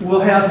future, will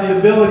have the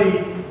ability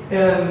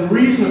and the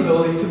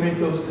reasonability to make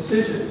those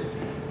decisions.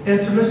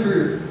 And to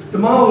Mr.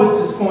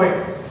 Demolowitz's point,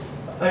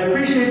 I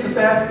appreciate the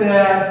fact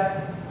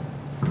that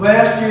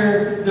last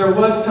year there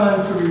was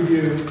time to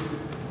review.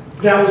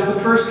 That was the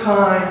first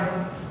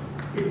time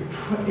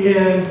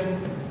in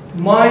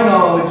my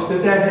knowledge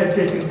that that had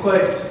taken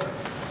place.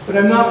 But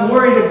I'm not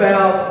worried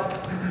about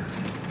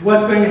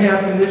what's going to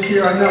happen this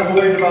year. I'm not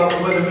worried about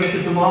whether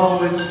Mr.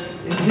 Demolowitz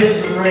in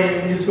his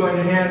reign is going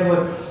to handle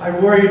it. I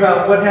worry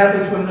about what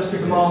happens when Mr.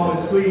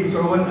 Demolowitz leaves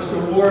or when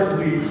Mr. Ward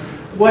leaves.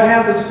 What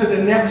happens to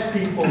the next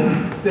people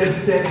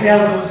that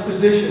have those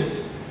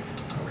positions?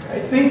 I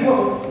think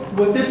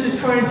what this is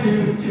trying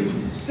to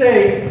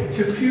say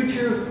to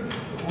future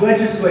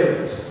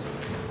legislators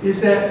is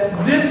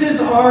that this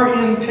is our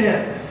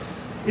intent.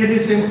 It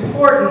is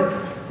important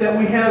that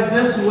we have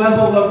this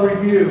level of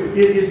review.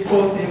 It is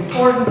both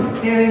important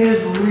and it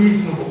is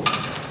reasonable.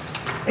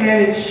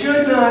 And it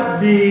should not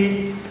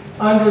be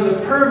under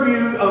the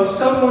purview of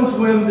someone's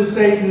whim to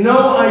say,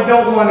 no, I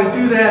don't want to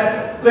do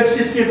that. Let's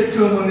just give it to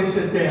them when they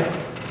sit down.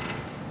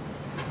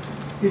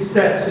 It's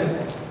that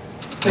simple.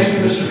 Thank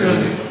you, Mr.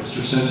 Kennedy.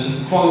 Mr.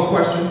 Simpson? Call the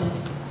question.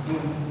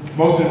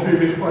 Most of the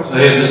previous questions.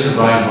 I had Mr.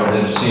 Reinhardt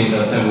had seen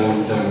that, then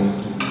we'll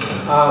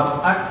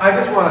I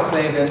just want to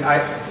say that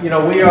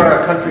we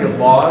are a country of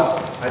laws.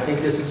 I think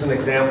this is an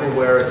example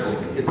where it's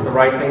the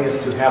right thing is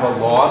to have a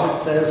law that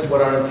says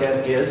what our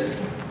intent is,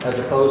 as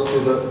opposed to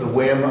the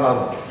whim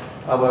of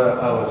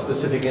a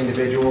specific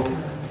individual.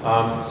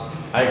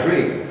 I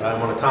agree. I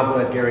want to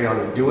compliment Gary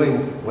on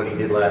doing what he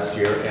did last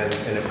year, and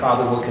it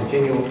probably will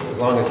continue as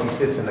long as he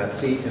sits in that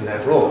seat in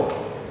that role.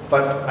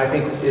 But I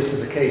think this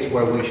is a case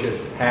where we should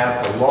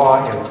have a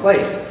law in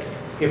place.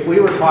 If we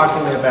were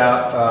talking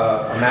about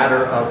a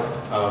matter of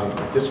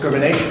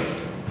discrimination,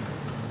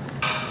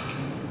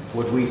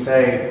 would we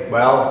say,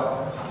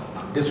 well,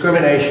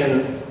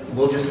 discrimination,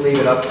 we'll just leave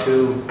it up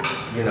to,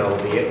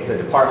 the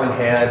department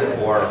head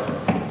or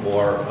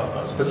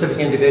specific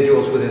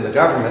individuals within the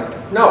government?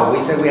 No,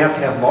 we say we have to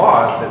have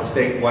laws that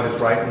state what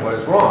is right and what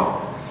is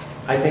wrong.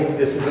 I think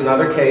this is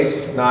another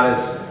case, not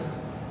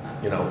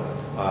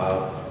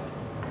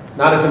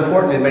as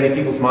important in many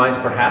people's minds,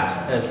 perhaps,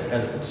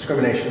 as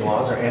discrimination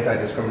laws or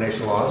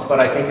anti-discrimination laws, but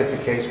I think it's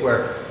a case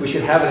where we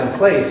should have it in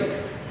place,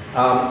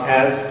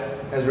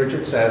 as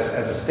Richard says,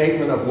 as a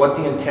statement of what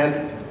the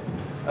intent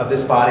of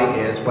this body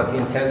is, what the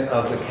intent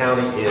of the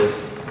county is,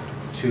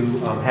 to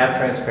have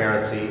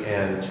transparency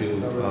and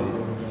to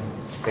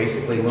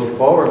basically move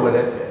forward with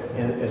it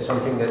as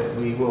something that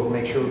we will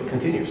make sure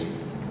continues.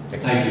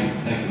 Thank you,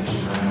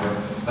 Mr. Reinhardt.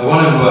 I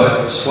want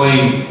to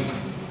explain,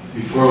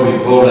 before we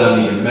vote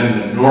on the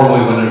amendment,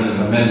 normally when there's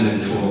an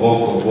amendment to a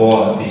local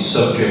law, it'd be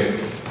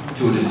subject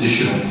to an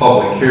additional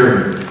public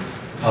hearing.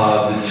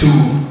 The two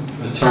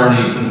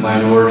attorneys from the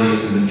minority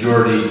and the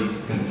majority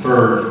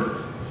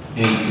conferred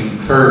and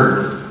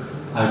concurred,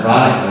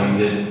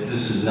 ironically, that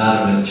this is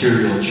not a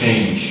material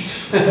change.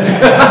 And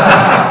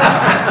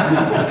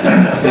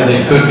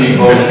it could be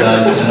voted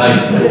on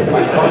tonight.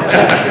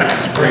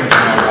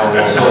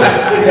 So,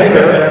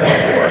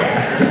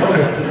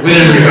 we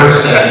didn't rehearse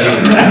that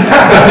either.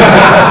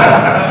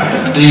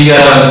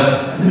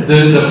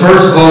 The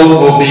first vote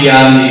will be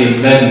on the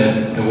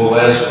amendment, and we'll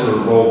ask for a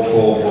roll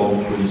call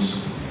vote,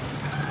 please.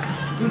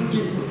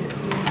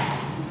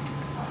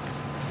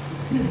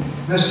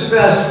 Mr.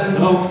 Besson?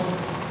 No.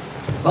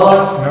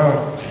 Bullock?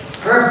 No.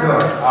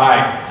 Bergdorf?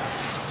 Aye.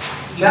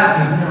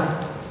 Chapman? No.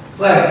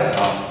 Clay?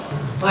 No.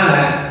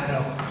 Monahan? No.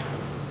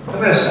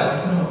 Abyssal?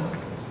 No.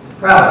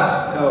 Kraus?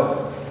 No.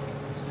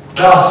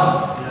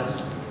 Dawson? Yes.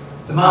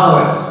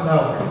 Demolowitz? No.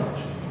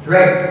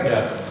 Drake?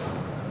 Yes.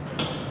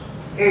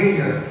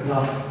 Ethier? No.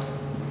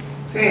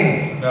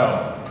 Feeney? No.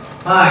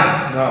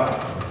 Fine? No.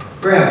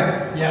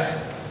 Grimm? Yes.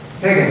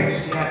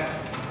 Higgins? Yes.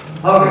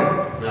 Hogan?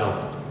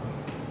 No.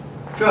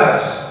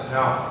 Joyce?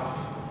 No.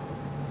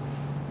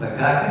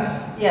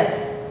 McCockins? Yes.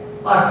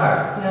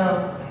 Lockhart?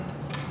 No.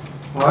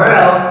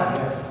 Morrell?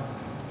 Yes.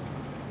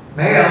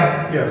 Mayo?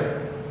 Yes.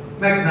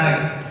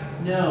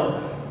 McKnight?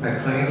 No.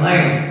 McLean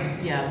Lane?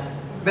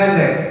 Yes.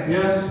 Bendick?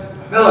 Yes?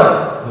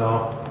 Miller?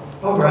 No.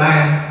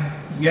 O'Brien?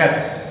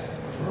 Yes.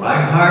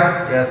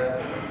 Reinhardt? Yes.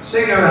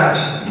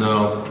 Signorati?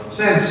 No.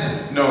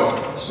 Simpson? No.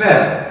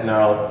 Smith?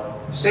 No.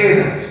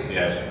 Stevens?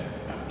 Yes.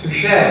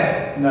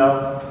 Touche?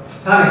 No.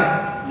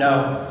 Honey?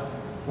 No.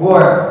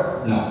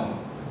 Ward? No.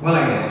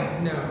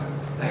 Willingham? No.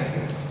 Thank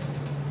you.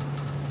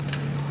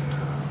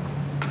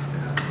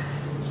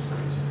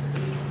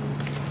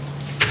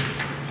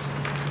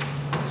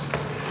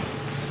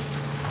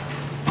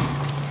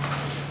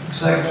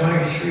 Looks like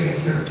 23 to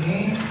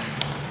 13.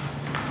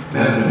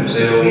 Amendment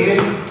fails. Defeated.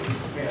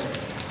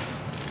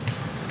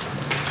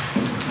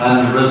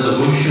 On the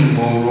resolution,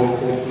 one roll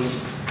call,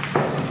 please.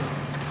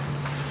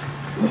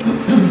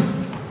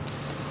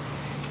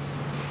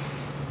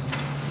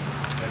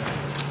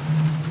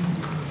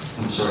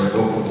 I'm sorry,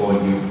 roll call,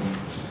 you.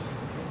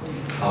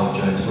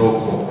 Apologize, roll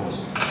call, please.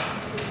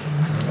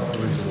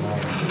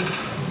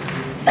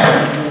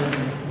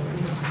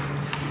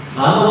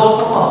 On the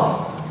local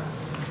law.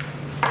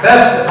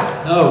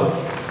 Besta. No.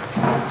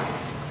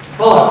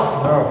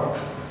 Bullock. No.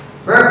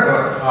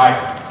 Burgdorf.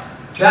 Aye.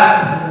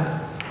 Chapman.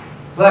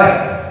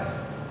 Blake.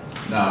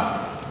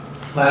 No.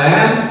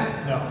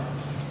 Lanahan. No.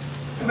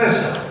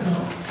 Comissa. No.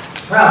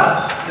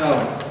 Kraus.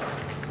 No.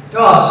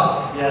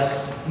 Dawson.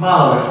 Yes.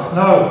 Malowitz.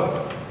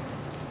 No.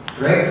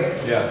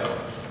 Drake. Yes.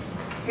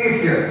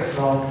 Ethier.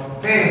 No.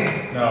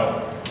 Feeney. No.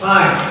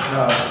 Fine.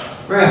 No.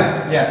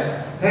 Grimm. Yes.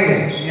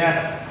 Higgins.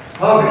 Yes.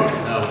 Hogan.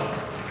 No.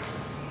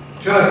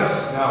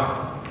 Joyce.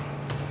 No.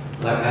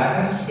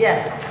 Lapidus.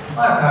 Yes.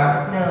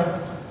 Lockhart. No.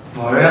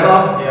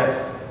 Morello.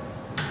 Yes.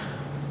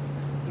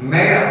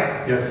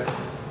 Mayo. Yes.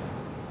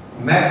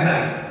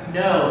 McKnight.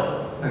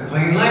 No.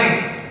 McLean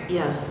Lane.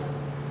 Yes.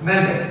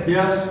 Mendick.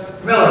 Yes.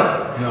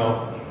 Miller.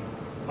 No.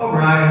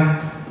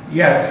 O'Brien.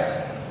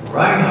 Yes.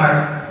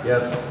 Reinhardt.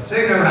 Yes.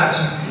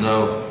 Signorati.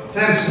 No.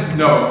 Simpson.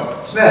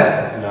 No.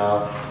 Smith.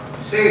 No.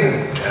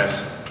 Stevens.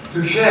 Yes.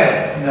 Touche.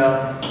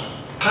 No.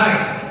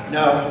 Knight.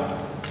 No.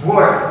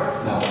 Ward.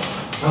 No.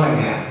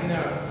 Willingham. No.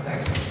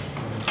 Thank you.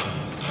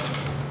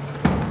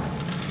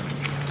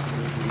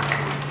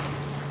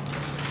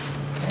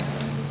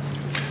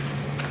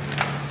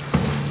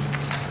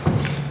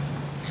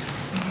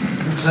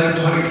 Looks like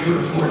 22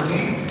 to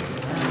 14.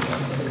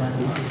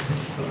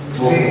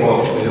 Roll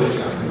call, fails.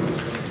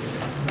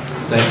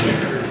 Thank you.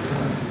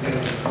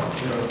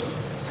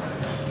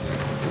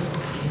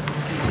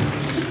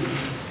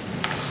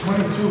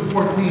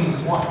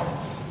 22-14 what?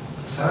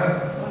 Sorry?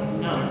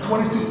 No.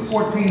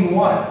 22-14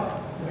 what?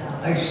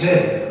 I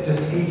said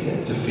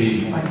defeated.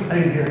 Defeat. I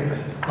didn't hear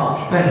you.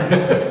 Oh, Thank you.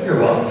 you're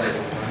welcome.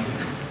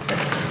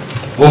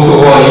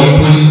 Local law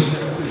E, please.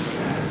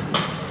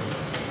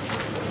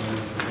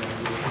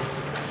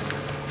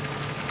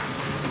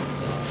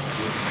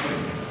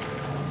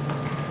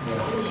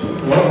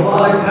 Local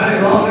law, County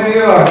of Albany, New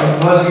York,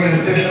 imposing an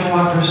additional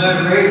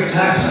 1% rate of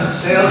tax on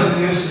sales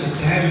and uses of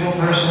tangible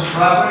personal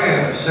property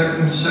of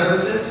certain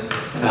services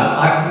and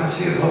on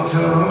occupancy of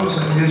hotel rooms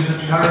and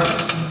amusement parks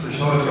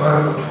pursuant to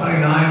Article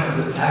 29 of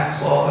the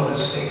tax law of the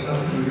state of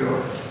New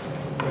York.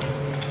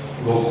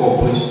 Roll call,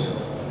 please.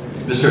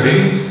 Mr.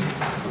 Higgins?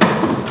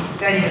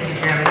 Thank you, Mr.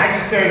 Chairman. I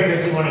just very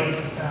quickly want to be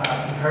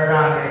heard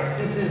on this.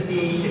 This is the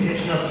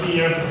additional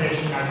 2-year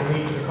position, I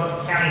believe, for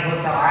the county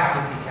hotel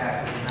occupancy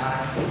tax, is it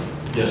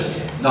not? Yes.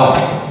 No,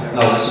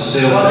 this is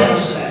sales Well, this tax.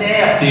 is the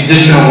sale. The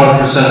additional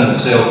 1% of the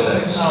sales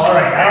tax. Oh, all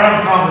right. I don't have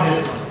a problem with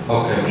this one.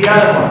 Okay, It's the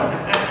other one.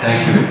 thank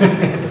you.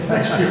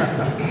 Next year.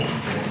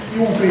 You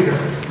won't be here.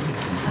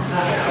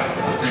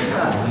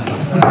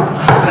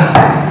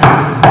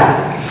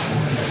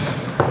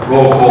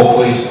 Roll call,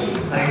 please.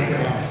 Thank you.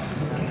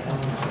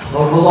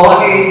 Local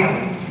law E,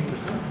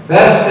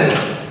 Vested,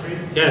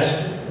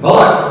 Yes.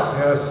 Bullock,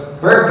 Yes.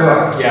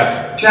 Burgdorf,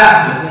 Yes.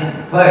 Chapman,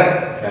 Blake,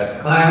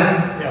 Yes. Lyman,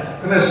 Yes.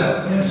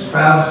 Comissa. Yes.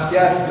 Kraus.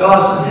 Yes.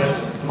 Dawson.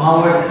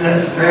 Malowitz.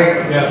 Yes.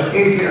 Drake. Yes.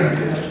 Ethier.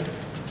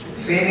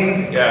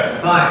 Feeney. Yes.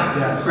 Fine.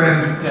 Yes. Grimm.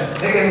 Yes.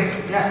 Higgins.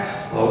 Yes.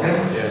 Logan.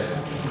 Yes.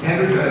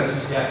 Andrew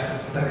Joyce. Yes.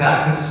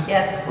 Dukakis.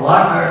 Yes.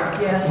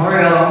 Lockhart. Yes.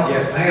 Morello.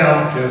 Yes.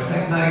 Mayo. Yes.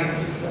 McKnight.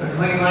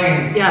 McLean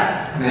Lane.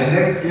 Yes.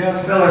 Mendick.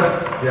 Yes. Miller.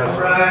 Yes.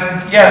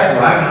 O'Brien. Yes.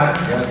 Reinhardt.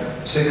 Yes.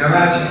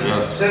 Signorati.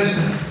 Yes.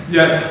 Simpson.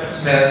 Yes.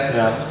 Smith.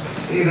 Yes.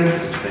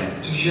 Stevens.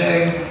 Touche.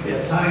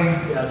 Yes. Tiny.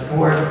 Yes.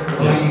 Ward.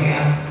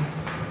 Willingham.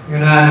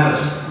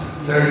 Unanimous.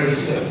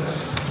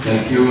 36.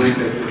 Thank you.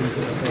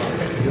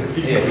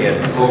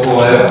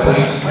 Local F,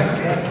 please.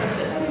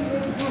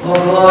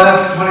 Local law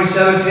F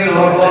 2017,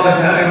 local law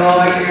County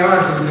law New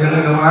York,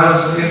 repealing the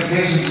wireless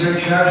communication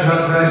surcharge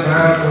authorized by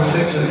Article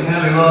 6 of the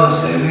County law of the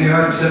State of New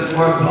York, set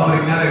forth in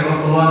Albany County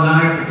Local Law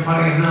 9 for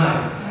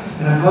 2009,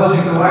 and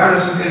imposing the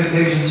wireless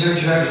communication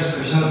surcharges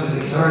pursuant to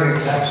the authority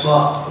of tax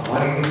law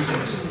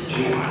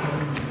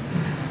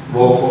 186G.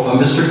 Roll call,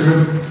 Mr.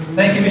 Grimm?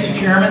 Thank you, Mr.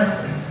 Chairman.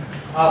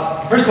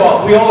 First of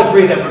all, we all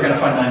agree that we're going to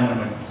fund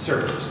 911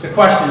 services. The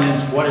question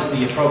is, what is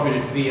the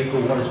appropriate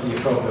vehicle? What is the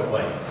appropriate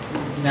way?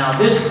 Now,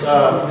 this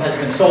has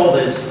been sold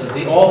as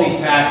all these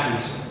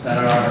taxes that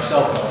are on our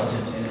cell phones,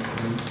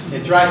 and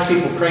it drives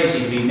people crazy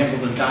to be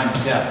nickel and dime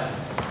to death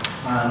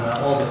on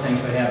all the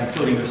things they have,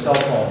 including their cell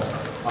phone.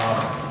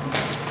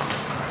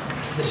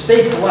 The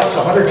state collects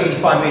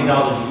 $185 million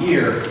a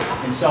year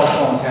in cell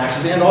phone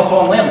taxes and also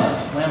on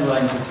landlines.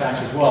 Landlines are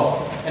taxed as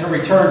well, and it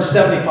returns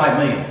 $75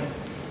 million.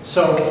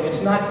 So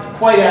it's not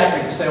quite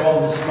accurate to say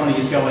all this money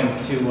is going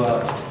to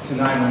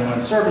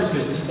 911 service,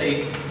 because the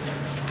state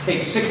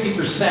takes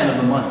 60% of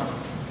the money.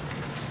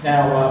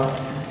 Now,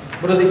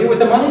 what do they do with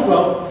the money?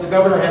 Well, the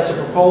governor has a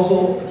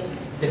proposal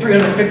a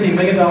 $350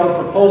 million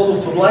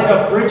proposal to light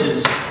up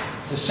bridges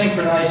to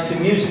synchronize to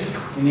music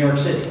in New York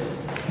City.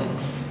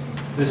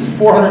 There's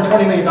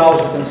 $420 million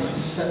that's been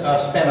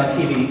spent on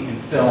TV and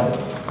film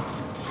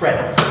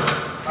credits.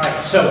 All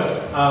right, so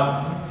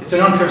it's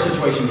an unfair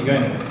situation to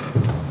begin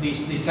with.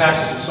 These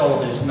taxes are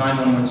sold as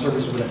 911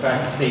 services, but in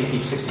fact the state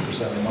keeps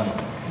 60% of the money.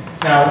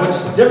 Now,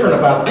 what's different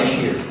about this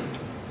year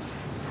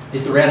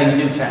is they're adding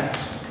a new tax.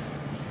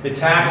 The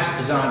tax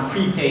is on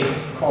prepaid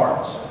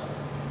cards.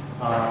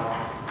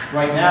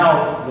 Right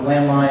now, the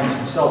landlines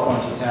and cell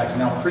phones are taxed,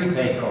 now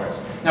prepaid cards.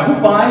 Now,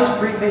 who buys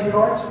prepaid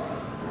cards?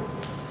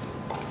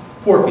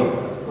 Poor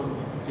people.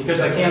 Because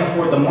they can't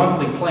afford the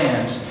monthly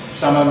plans.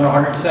 Some of them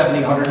are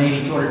 $170,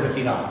 $180,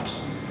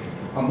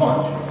 $250 a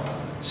month.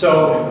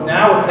 So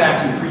now we're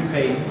taxing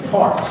prepaid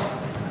cards.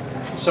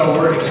 So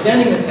we're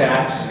extending the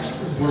tax,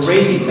 we're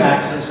raising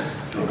taxes,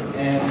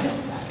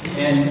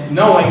 and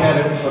knowing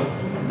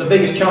that the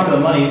biggest chunk of the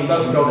money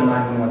doesn't go to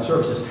 911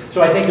 services.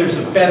 So I think there's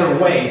a better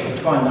way to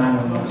fund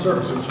 911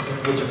 services,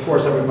 which of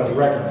course everybody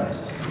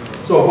recognizes.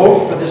 So a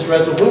vote for this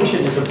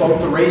resolution is a vote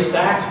to raise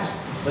taxes.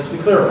 Let's be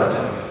clear about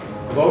that.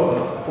 A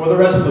vote for the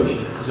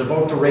resolution is a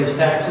vote to raise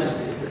taxes.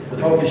 The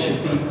focus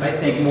should be, I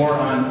think, more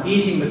on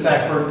easing the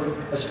tax burden,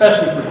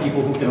 especially for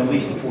people who can at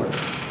least afford it.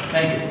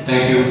 Thank you.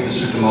 Thank you,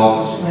 Mr.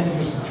 Tamales. Thank you,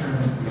 Mr.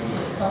 Chairman.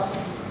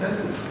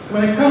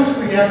 When it comes to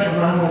the actual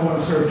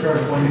 911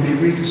 surcharge going to be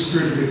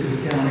redistributed to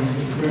the county,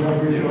 we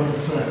agree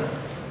 100%.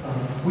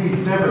 We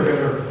never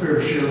get our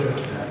fair share of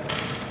that.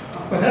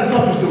 But it has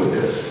nothing to do with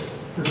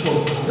this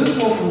local law. This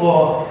local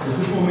law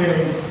is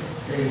implementing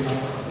a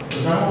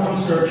 911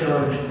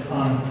 surcharge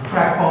on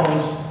track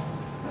phones,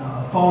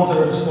 phones that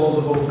are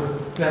disposable,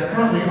 that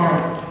currently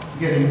aren't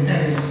getting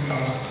any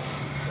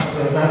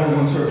the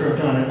 911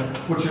 surcharge on it,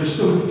 which are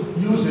still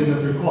using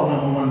that they're calling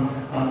 911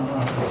 on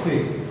the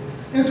fee.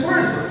 And as far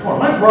as the phone,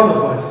 my brother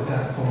buys a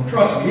tap phone.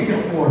 Trust me, he can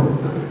afford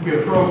to get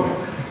a program.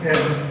 And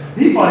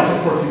he buys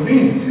it for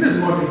convenience. He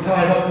doesn't want to be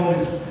tied up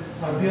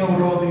with dealing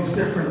with all these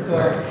different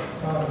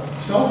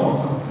cell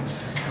phone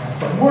companies.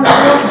 But more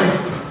importantly,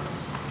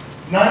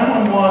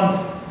 911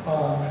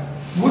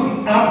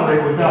 wouldn't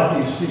operate without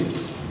these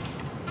fees.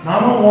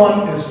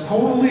 911 is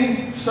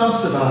totally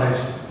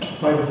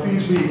subsidized by the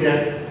fees we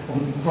get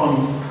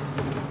from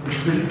the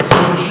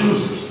service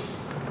users.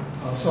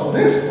 So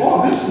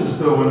all this is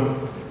doing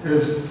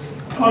is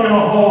plugging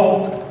a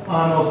hole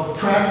on those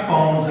track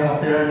phones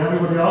out there and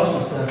everybody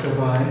else's that they're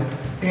buying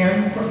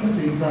and putting the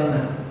fees on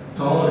them. That's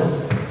all it is.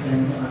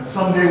 And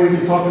someday we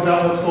can talk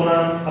about what's going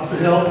on up the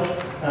hill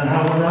and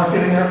how we're not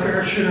getting our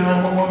fair share of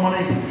 911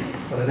 money,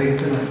 but it ain't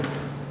tonight.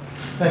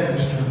 Thank you,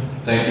 Mr. Chairman.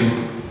 Thank you.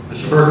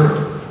 Mr.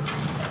 Berger.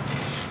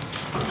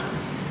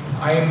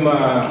 I'm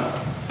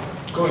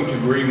going to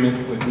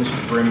agreement with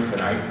Mr. Grimm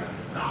tonight.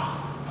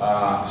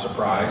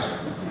 Surprise.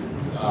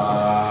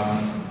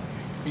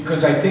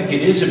 Because I think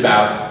it is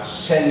about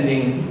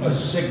sending a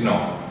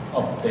signal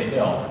up the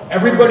hill.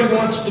 Everybody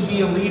wants to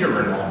be a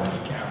leader in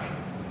Albany County.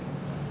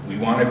 We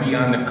want to be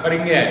on the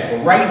cutting edge.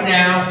 Well, right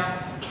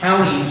now,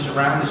 counties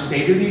around the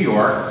state of New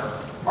York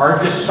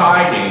are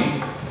deciding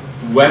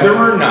whether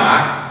or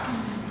not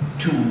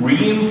to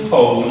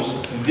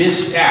reimpose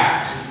this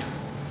tax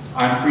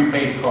on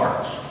prepaid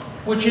cards,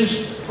 which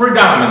is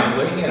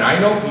predominantly, and I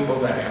know people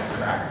that have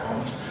track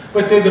phones,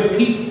 but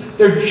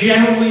they're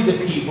generally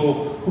the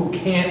people who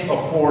can't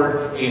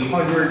afford a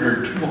 $100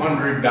 or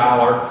 $200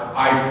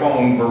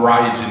 iPhone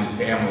Verizon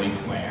family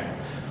plan.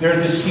 They're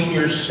the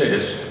senior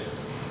citizen.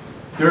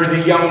 They're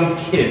the young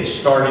kids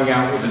starting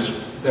out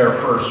with their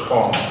first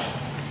phone.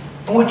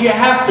 And what you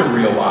have to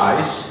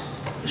realize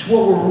is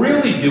what we're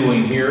really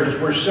doing here is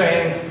we're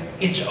saying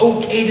it's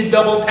okay to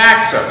double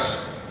tax us.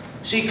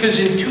 See, because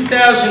in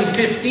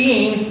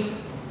 2015,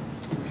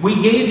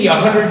 we gave you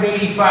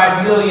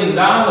 $185 million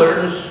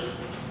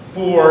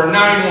for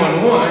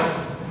 911,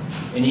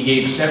 and you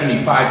gave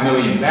 $75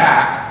 million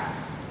back,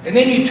 and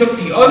then you took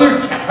the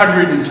other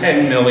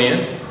 $110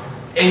 million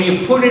and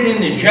you put it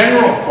in the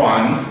general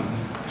fund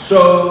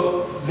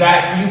so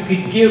that you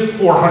could give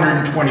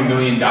 $420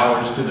 million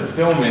to the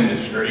film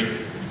industry.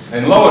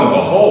 And lo and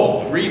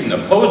behold, reading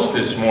the Post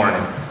this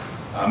morning,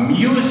 a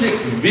music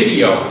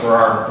video for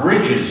our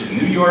bridges in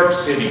New York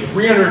City,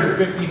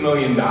 $350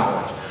 million.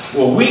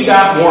 Well, we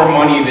got more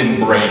money than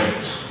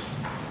brains,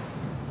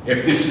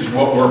 if this is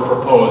what we're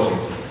proposing.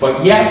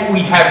 But yet we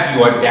have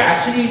the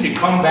audacity to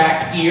come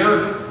back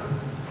here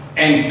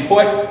and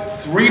put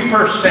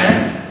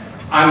 3%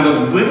 on the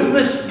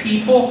littlest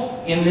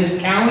people in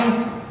this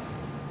county.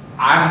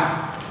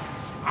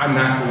 I'm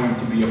not going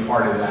to be a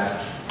part of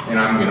that, and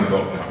I'm going to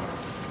vote no.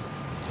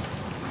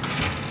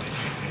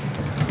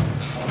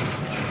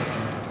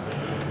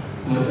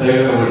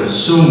 I would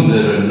assume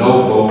that a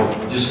no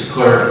vote, just to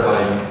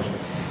clarify,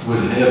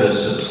 would have a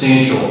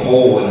substantial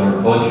hole in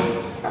our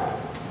budget.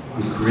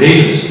 Would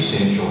create a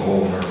substantial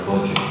hole in our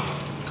budget.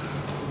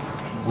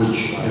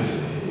 Which,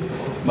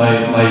 if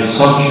my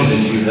assumption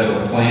is you'd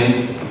have a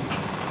plan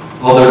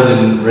other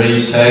than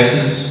raise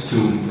taxes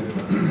to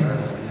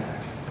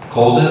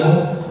close that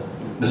hole?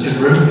 Mr.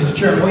 Grimm? Mr.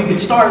 Chairman, well, you could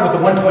start with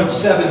the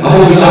 $1.7 I'm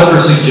always up for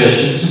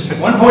suggestions.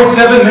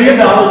 $1.7 million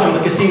from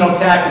the casino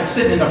tax. It's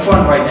sitting in the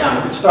fund right now.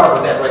 You could start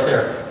with that right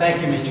there.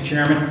 Thank you, Mr.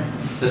 Chairman.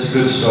 That's a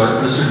good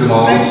start. Mr.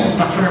 Gamal? Thanks,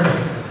 Mr. Chairman.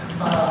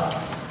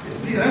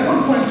 That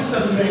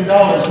 $1.7 million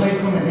may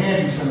come in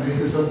handy someday,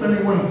 because if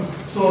anyone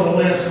saw the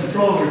last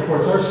control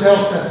reports, our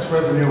sales tax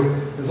revenue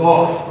is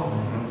off.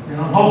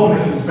 And I'm hoping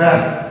it comes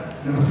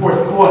back in the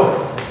fourth quarter.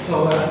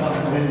 So that,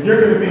 and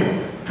you're going to be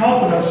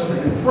helping us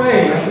and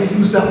praying that we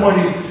use that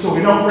money so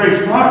we don't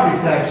raise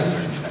property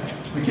taxes.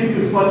 We keep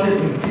this budget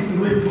and keep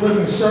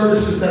delivering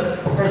services that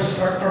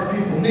our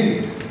people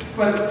need.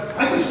 But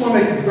I just want to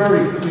make it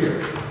very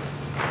clear.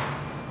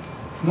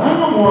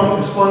 911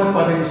 is funded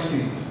by these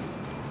fees.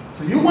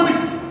 So you want to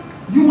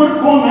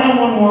call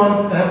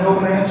 911 and have no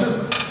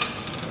answer?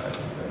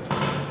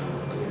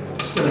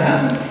 It's going to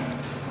happen.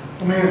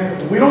 I mean,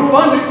 if we don't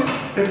fund it,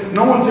 if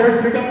no one's there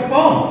to pick up the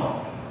phone.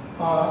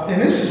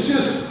 And this is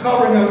just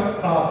covering a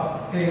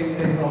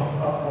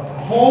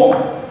hole,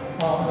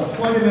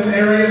 plugging an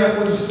area that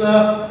was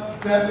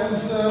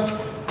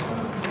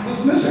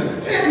missing.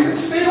 And it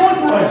stayed on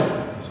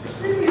Verizon.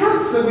 State of New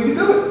York said we could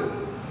do it.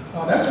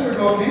 That's where it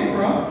all came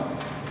from.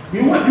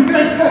 You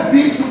guys got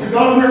beefs with the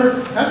governor.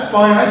 That's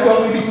fine. I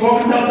thought we'd be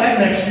talking about that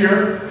next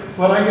year,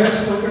 but I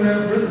guess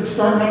we're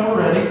starting up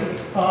already.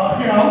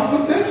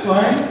 But that's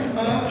fine.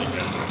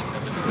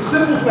 The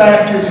simple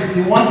fact is, if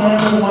you want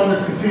 911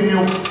 to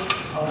continue,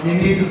 you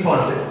need to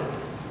fund it.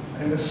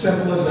 And as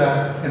simple as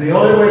that. And the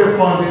only way to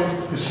fund it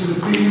is through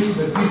the fees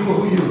for the people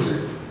who use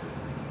it.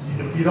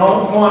 If you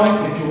don't want it,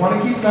 if you want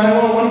to keep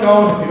 911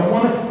 going, if you don't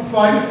want to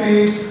provide the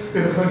fees,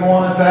 then it's going to go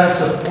on the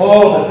backs of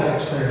all the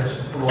taxpayers.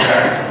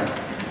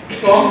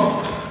 So,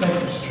 thank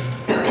you, Mr.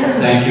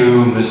 Chairman. Thank you,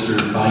 Mr.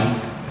 Fine.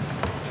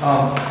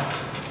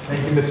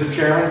 Thank you, Mr.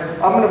 Chairman.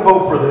 I'm going to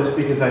vote for this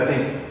because I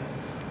think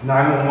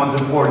 911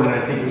 is important, and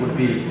I think it would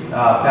be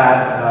a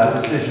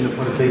bad decision to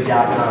put a big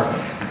gap in our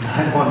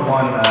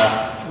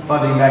 911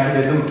 funding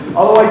mechanism.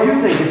 Although I do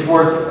think it's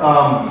worth,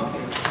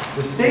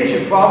 the state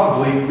should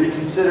probably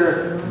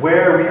reconsider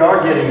where we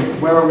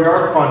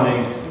are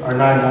funding our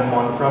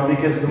 911 from,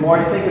 because the more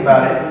I think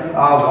about it,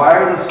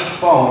 wireless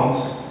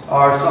phones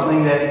are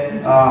something that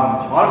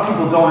a lot of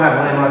people don't have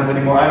landlines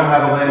anymore. I don't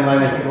have a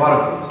landline. I think a lot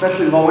of,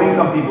 especially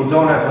low-income people,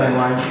 don't have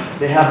landlines.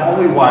 They have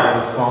only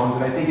wireless phones,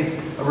 and I think it's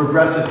a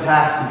regressive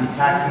tax to be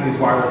taxing these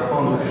wireless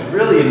phones, which is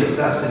really a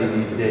necessity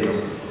these days,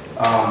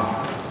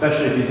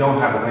 especially if you don't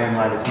have a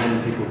landline, as many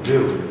people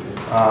do.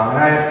 And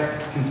I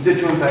have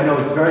constituents. I know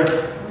it's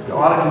a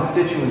lot of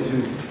constituents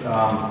who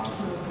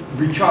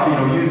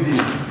recharge, use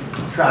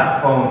these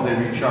track phones. They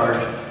recharge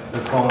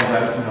their phones.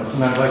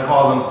 Sometimes I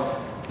call them.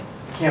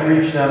 Can't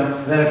reach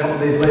them. Then a couple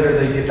days later,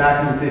 they get back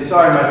to me and say,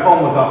 "Sorry, my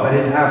phone was off. I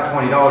didn't have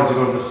 $20 to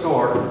go to the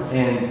store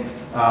and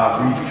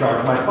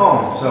recharge my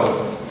phone."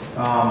 So,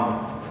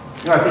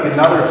 I think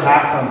another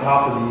tax on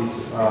top of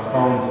these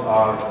phones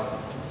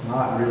it's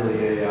not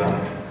really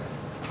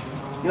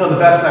the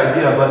best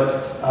idea.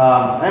 But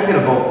I'm going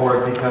to vote for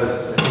it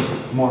because I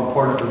think more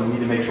importantly, we need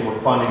to make sure we're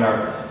funding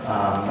our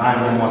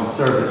 911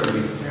 service.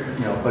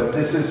 But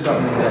this is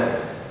something that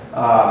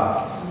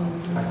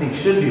I think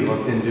should be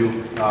looked into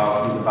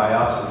either by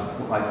us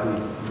or likely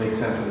make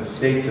sense for the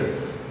state to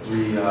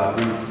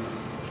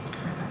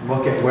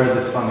look at where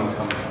this funding is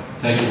coming from.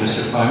 Thank you,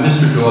 Mr. Fine.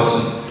 Mr.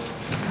 Dawson.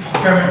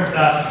 Chairman,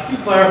 can you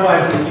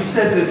clarify, you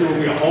said that there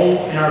will be a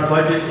hole in our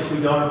budget if we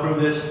don't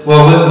approve this?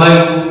 Well,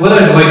 what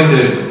I'd like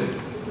to,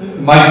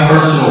 my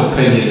personal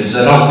opinion is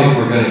I don't think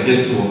we're going to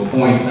get to a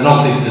point, I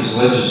don't think this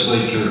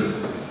legislature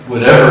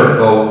would ever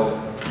vote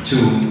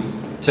to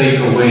take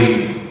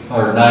away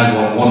our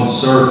 911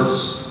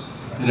 service.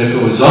 And if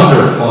it was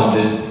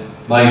underfunded,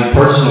 my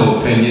personal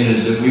opinion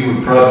is that we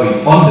would probably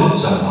fund it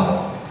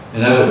somehow.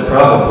 And that would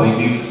probably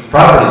be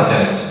property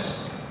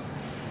taxes.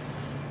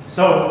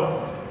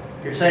 So,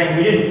 you're saying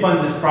we didn't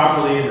fund this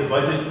properly in the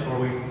budget, or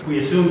we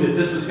assumed that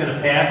this was going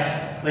to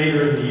pass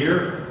later in the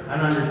year? I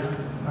don't understand.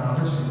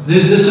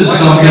 This is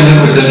something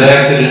that was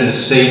enacted in the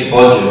state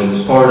budget. It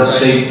was part of the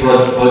state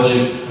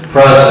budget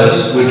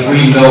process, which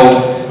we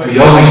know, we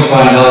always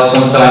find out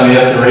sometime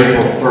after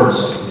April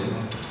 1st.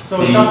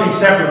 So it's something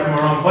separate from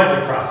our own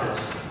budget process?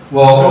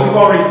 Well, so we've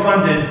already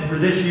funded for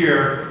this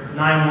year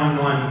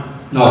 911.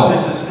 No.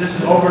 This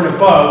is over and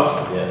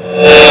above.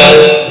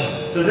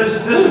 So this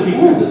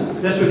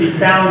would be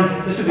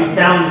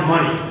found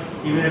money,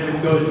 even if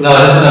it goes. No,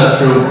 that's not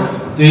true.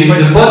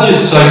 The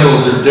budget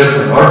cycles are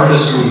different. Our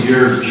fiscal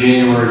year is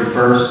January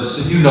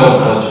 1st. You know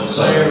the budget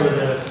cycle.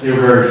 You're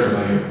very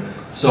familiar.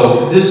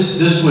 So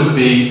this would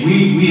be,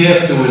 we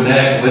have to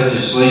enact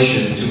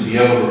legislation to be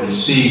able to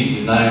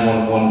receive the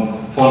 911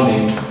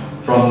 funding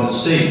from the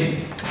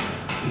state.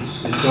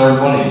 It's our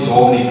money. It's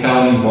Albany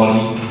County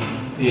money.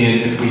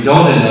 And if we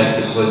don't enact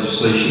this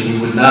legislation, we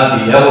would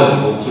not be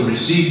eligible to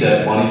receive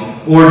that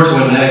money or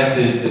to enact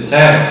the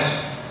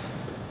tax,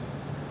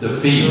 the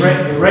fee. The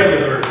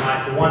regular,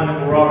 not the one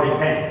that we're already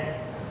paying.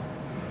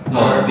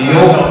 No,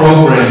 the old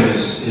program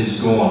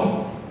is gone.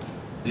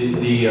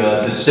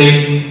 The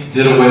state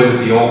did away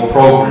with the old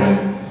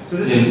program, So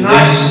this And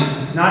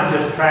is not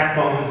just track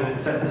phones,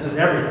 this is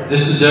everything.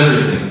 this is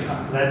everything.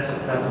 That's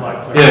a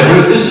lot clearer.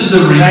 Yeah, this is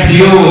a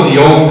repeal of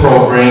the old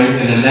program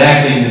and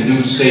enacting the new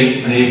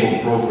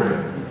state-enabled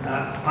program.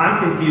 I'm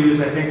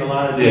confused, I think a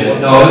lot of Yeah, people,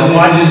 no, it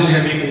audience is- is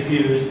going to be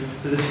confused.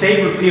 So the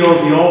state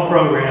repealed the old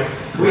program.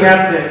 We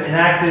have to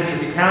enact this at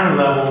the county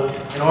level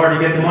in order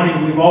to get the money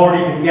we've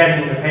already been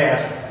getting in the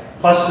past,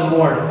 plus some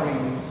more.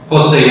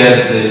 Plus they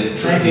added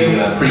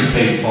the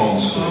prepaid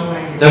phones.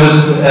 That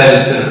was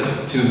added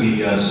to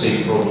the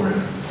state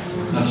program.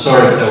 I'm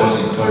sorry if that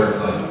wasn't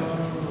clarified.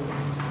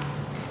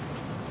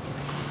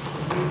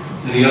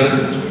 Any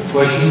other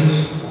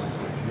questions?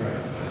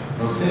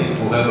 Okay,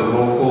 we'll have a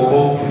roll call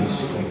vote,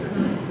 please.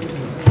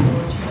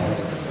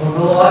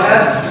 Local law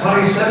F,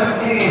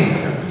 2017.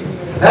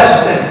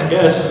 Veston.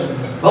 Yes.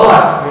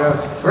 Bullock.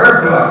 Yes.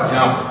 Bergdorf.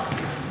 No.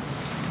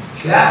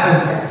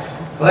 Chapman.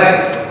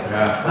 Blake.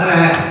 Yeah.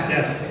 Monahan.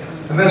 Yes.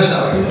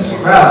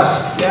 Camiso.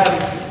 Rouse.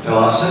 Yes.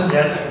 Dawson.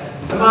 Yes.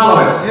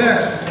 Tomallowitz.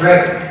 Yes.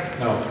 Drake.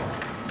 No.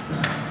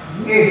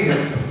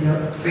 Ethan.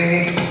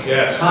 Feeny.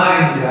 Yes.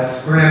 Pine.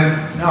 Yes. Grimm.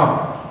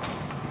 No.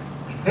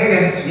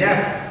 Higgins.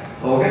 Yes.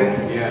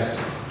 Hogan. Yes.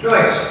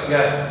 Joyce.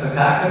 Yes.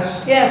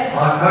 Dukakis. Yes.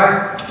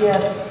 Lockhart.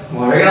 Yes.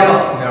 Moriello.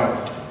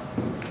 No.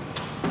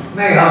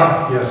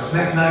 Mayhaw. Yes.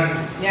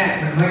 McKnight.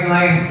 Yes.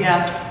 McLean.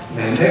 Yes.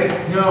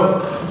 Mendick.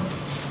 No.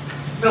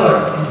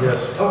 Miller.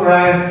 Yes.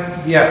 O'Brien.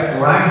 Yes.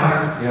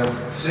 Reinhardt. Yes.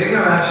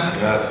 Signaration.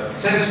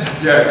 Yes. Simpson.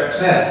 Yes.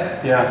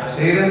 Smith. Yes.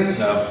 Stevens.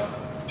 No.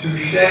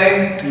 Touche.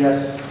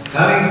 Yes.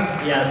 Dunning.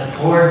 Yes.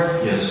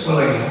 Ford. Yes.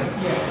 Willingham.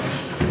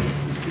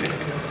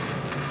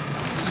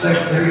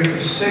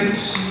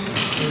 36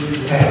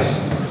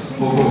 passes.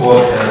 Local law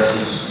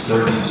passes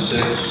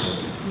 36.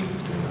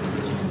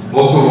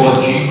 Local law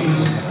G,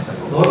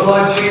 please. Local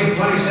law G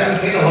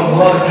 2017, a local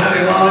law of the county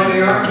of Albany, New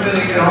York,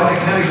 amending the Albany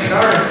County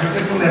Charter to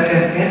implement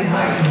an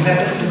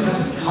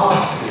anti-Methodism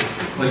policy.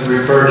 I'd like to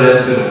refer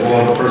that to the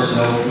Board of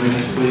Personnel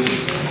Committees, please.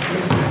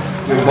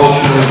 Your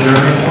motion to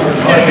adjourn.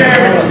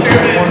 Chairman.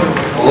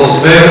 All those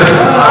in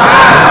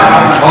favor?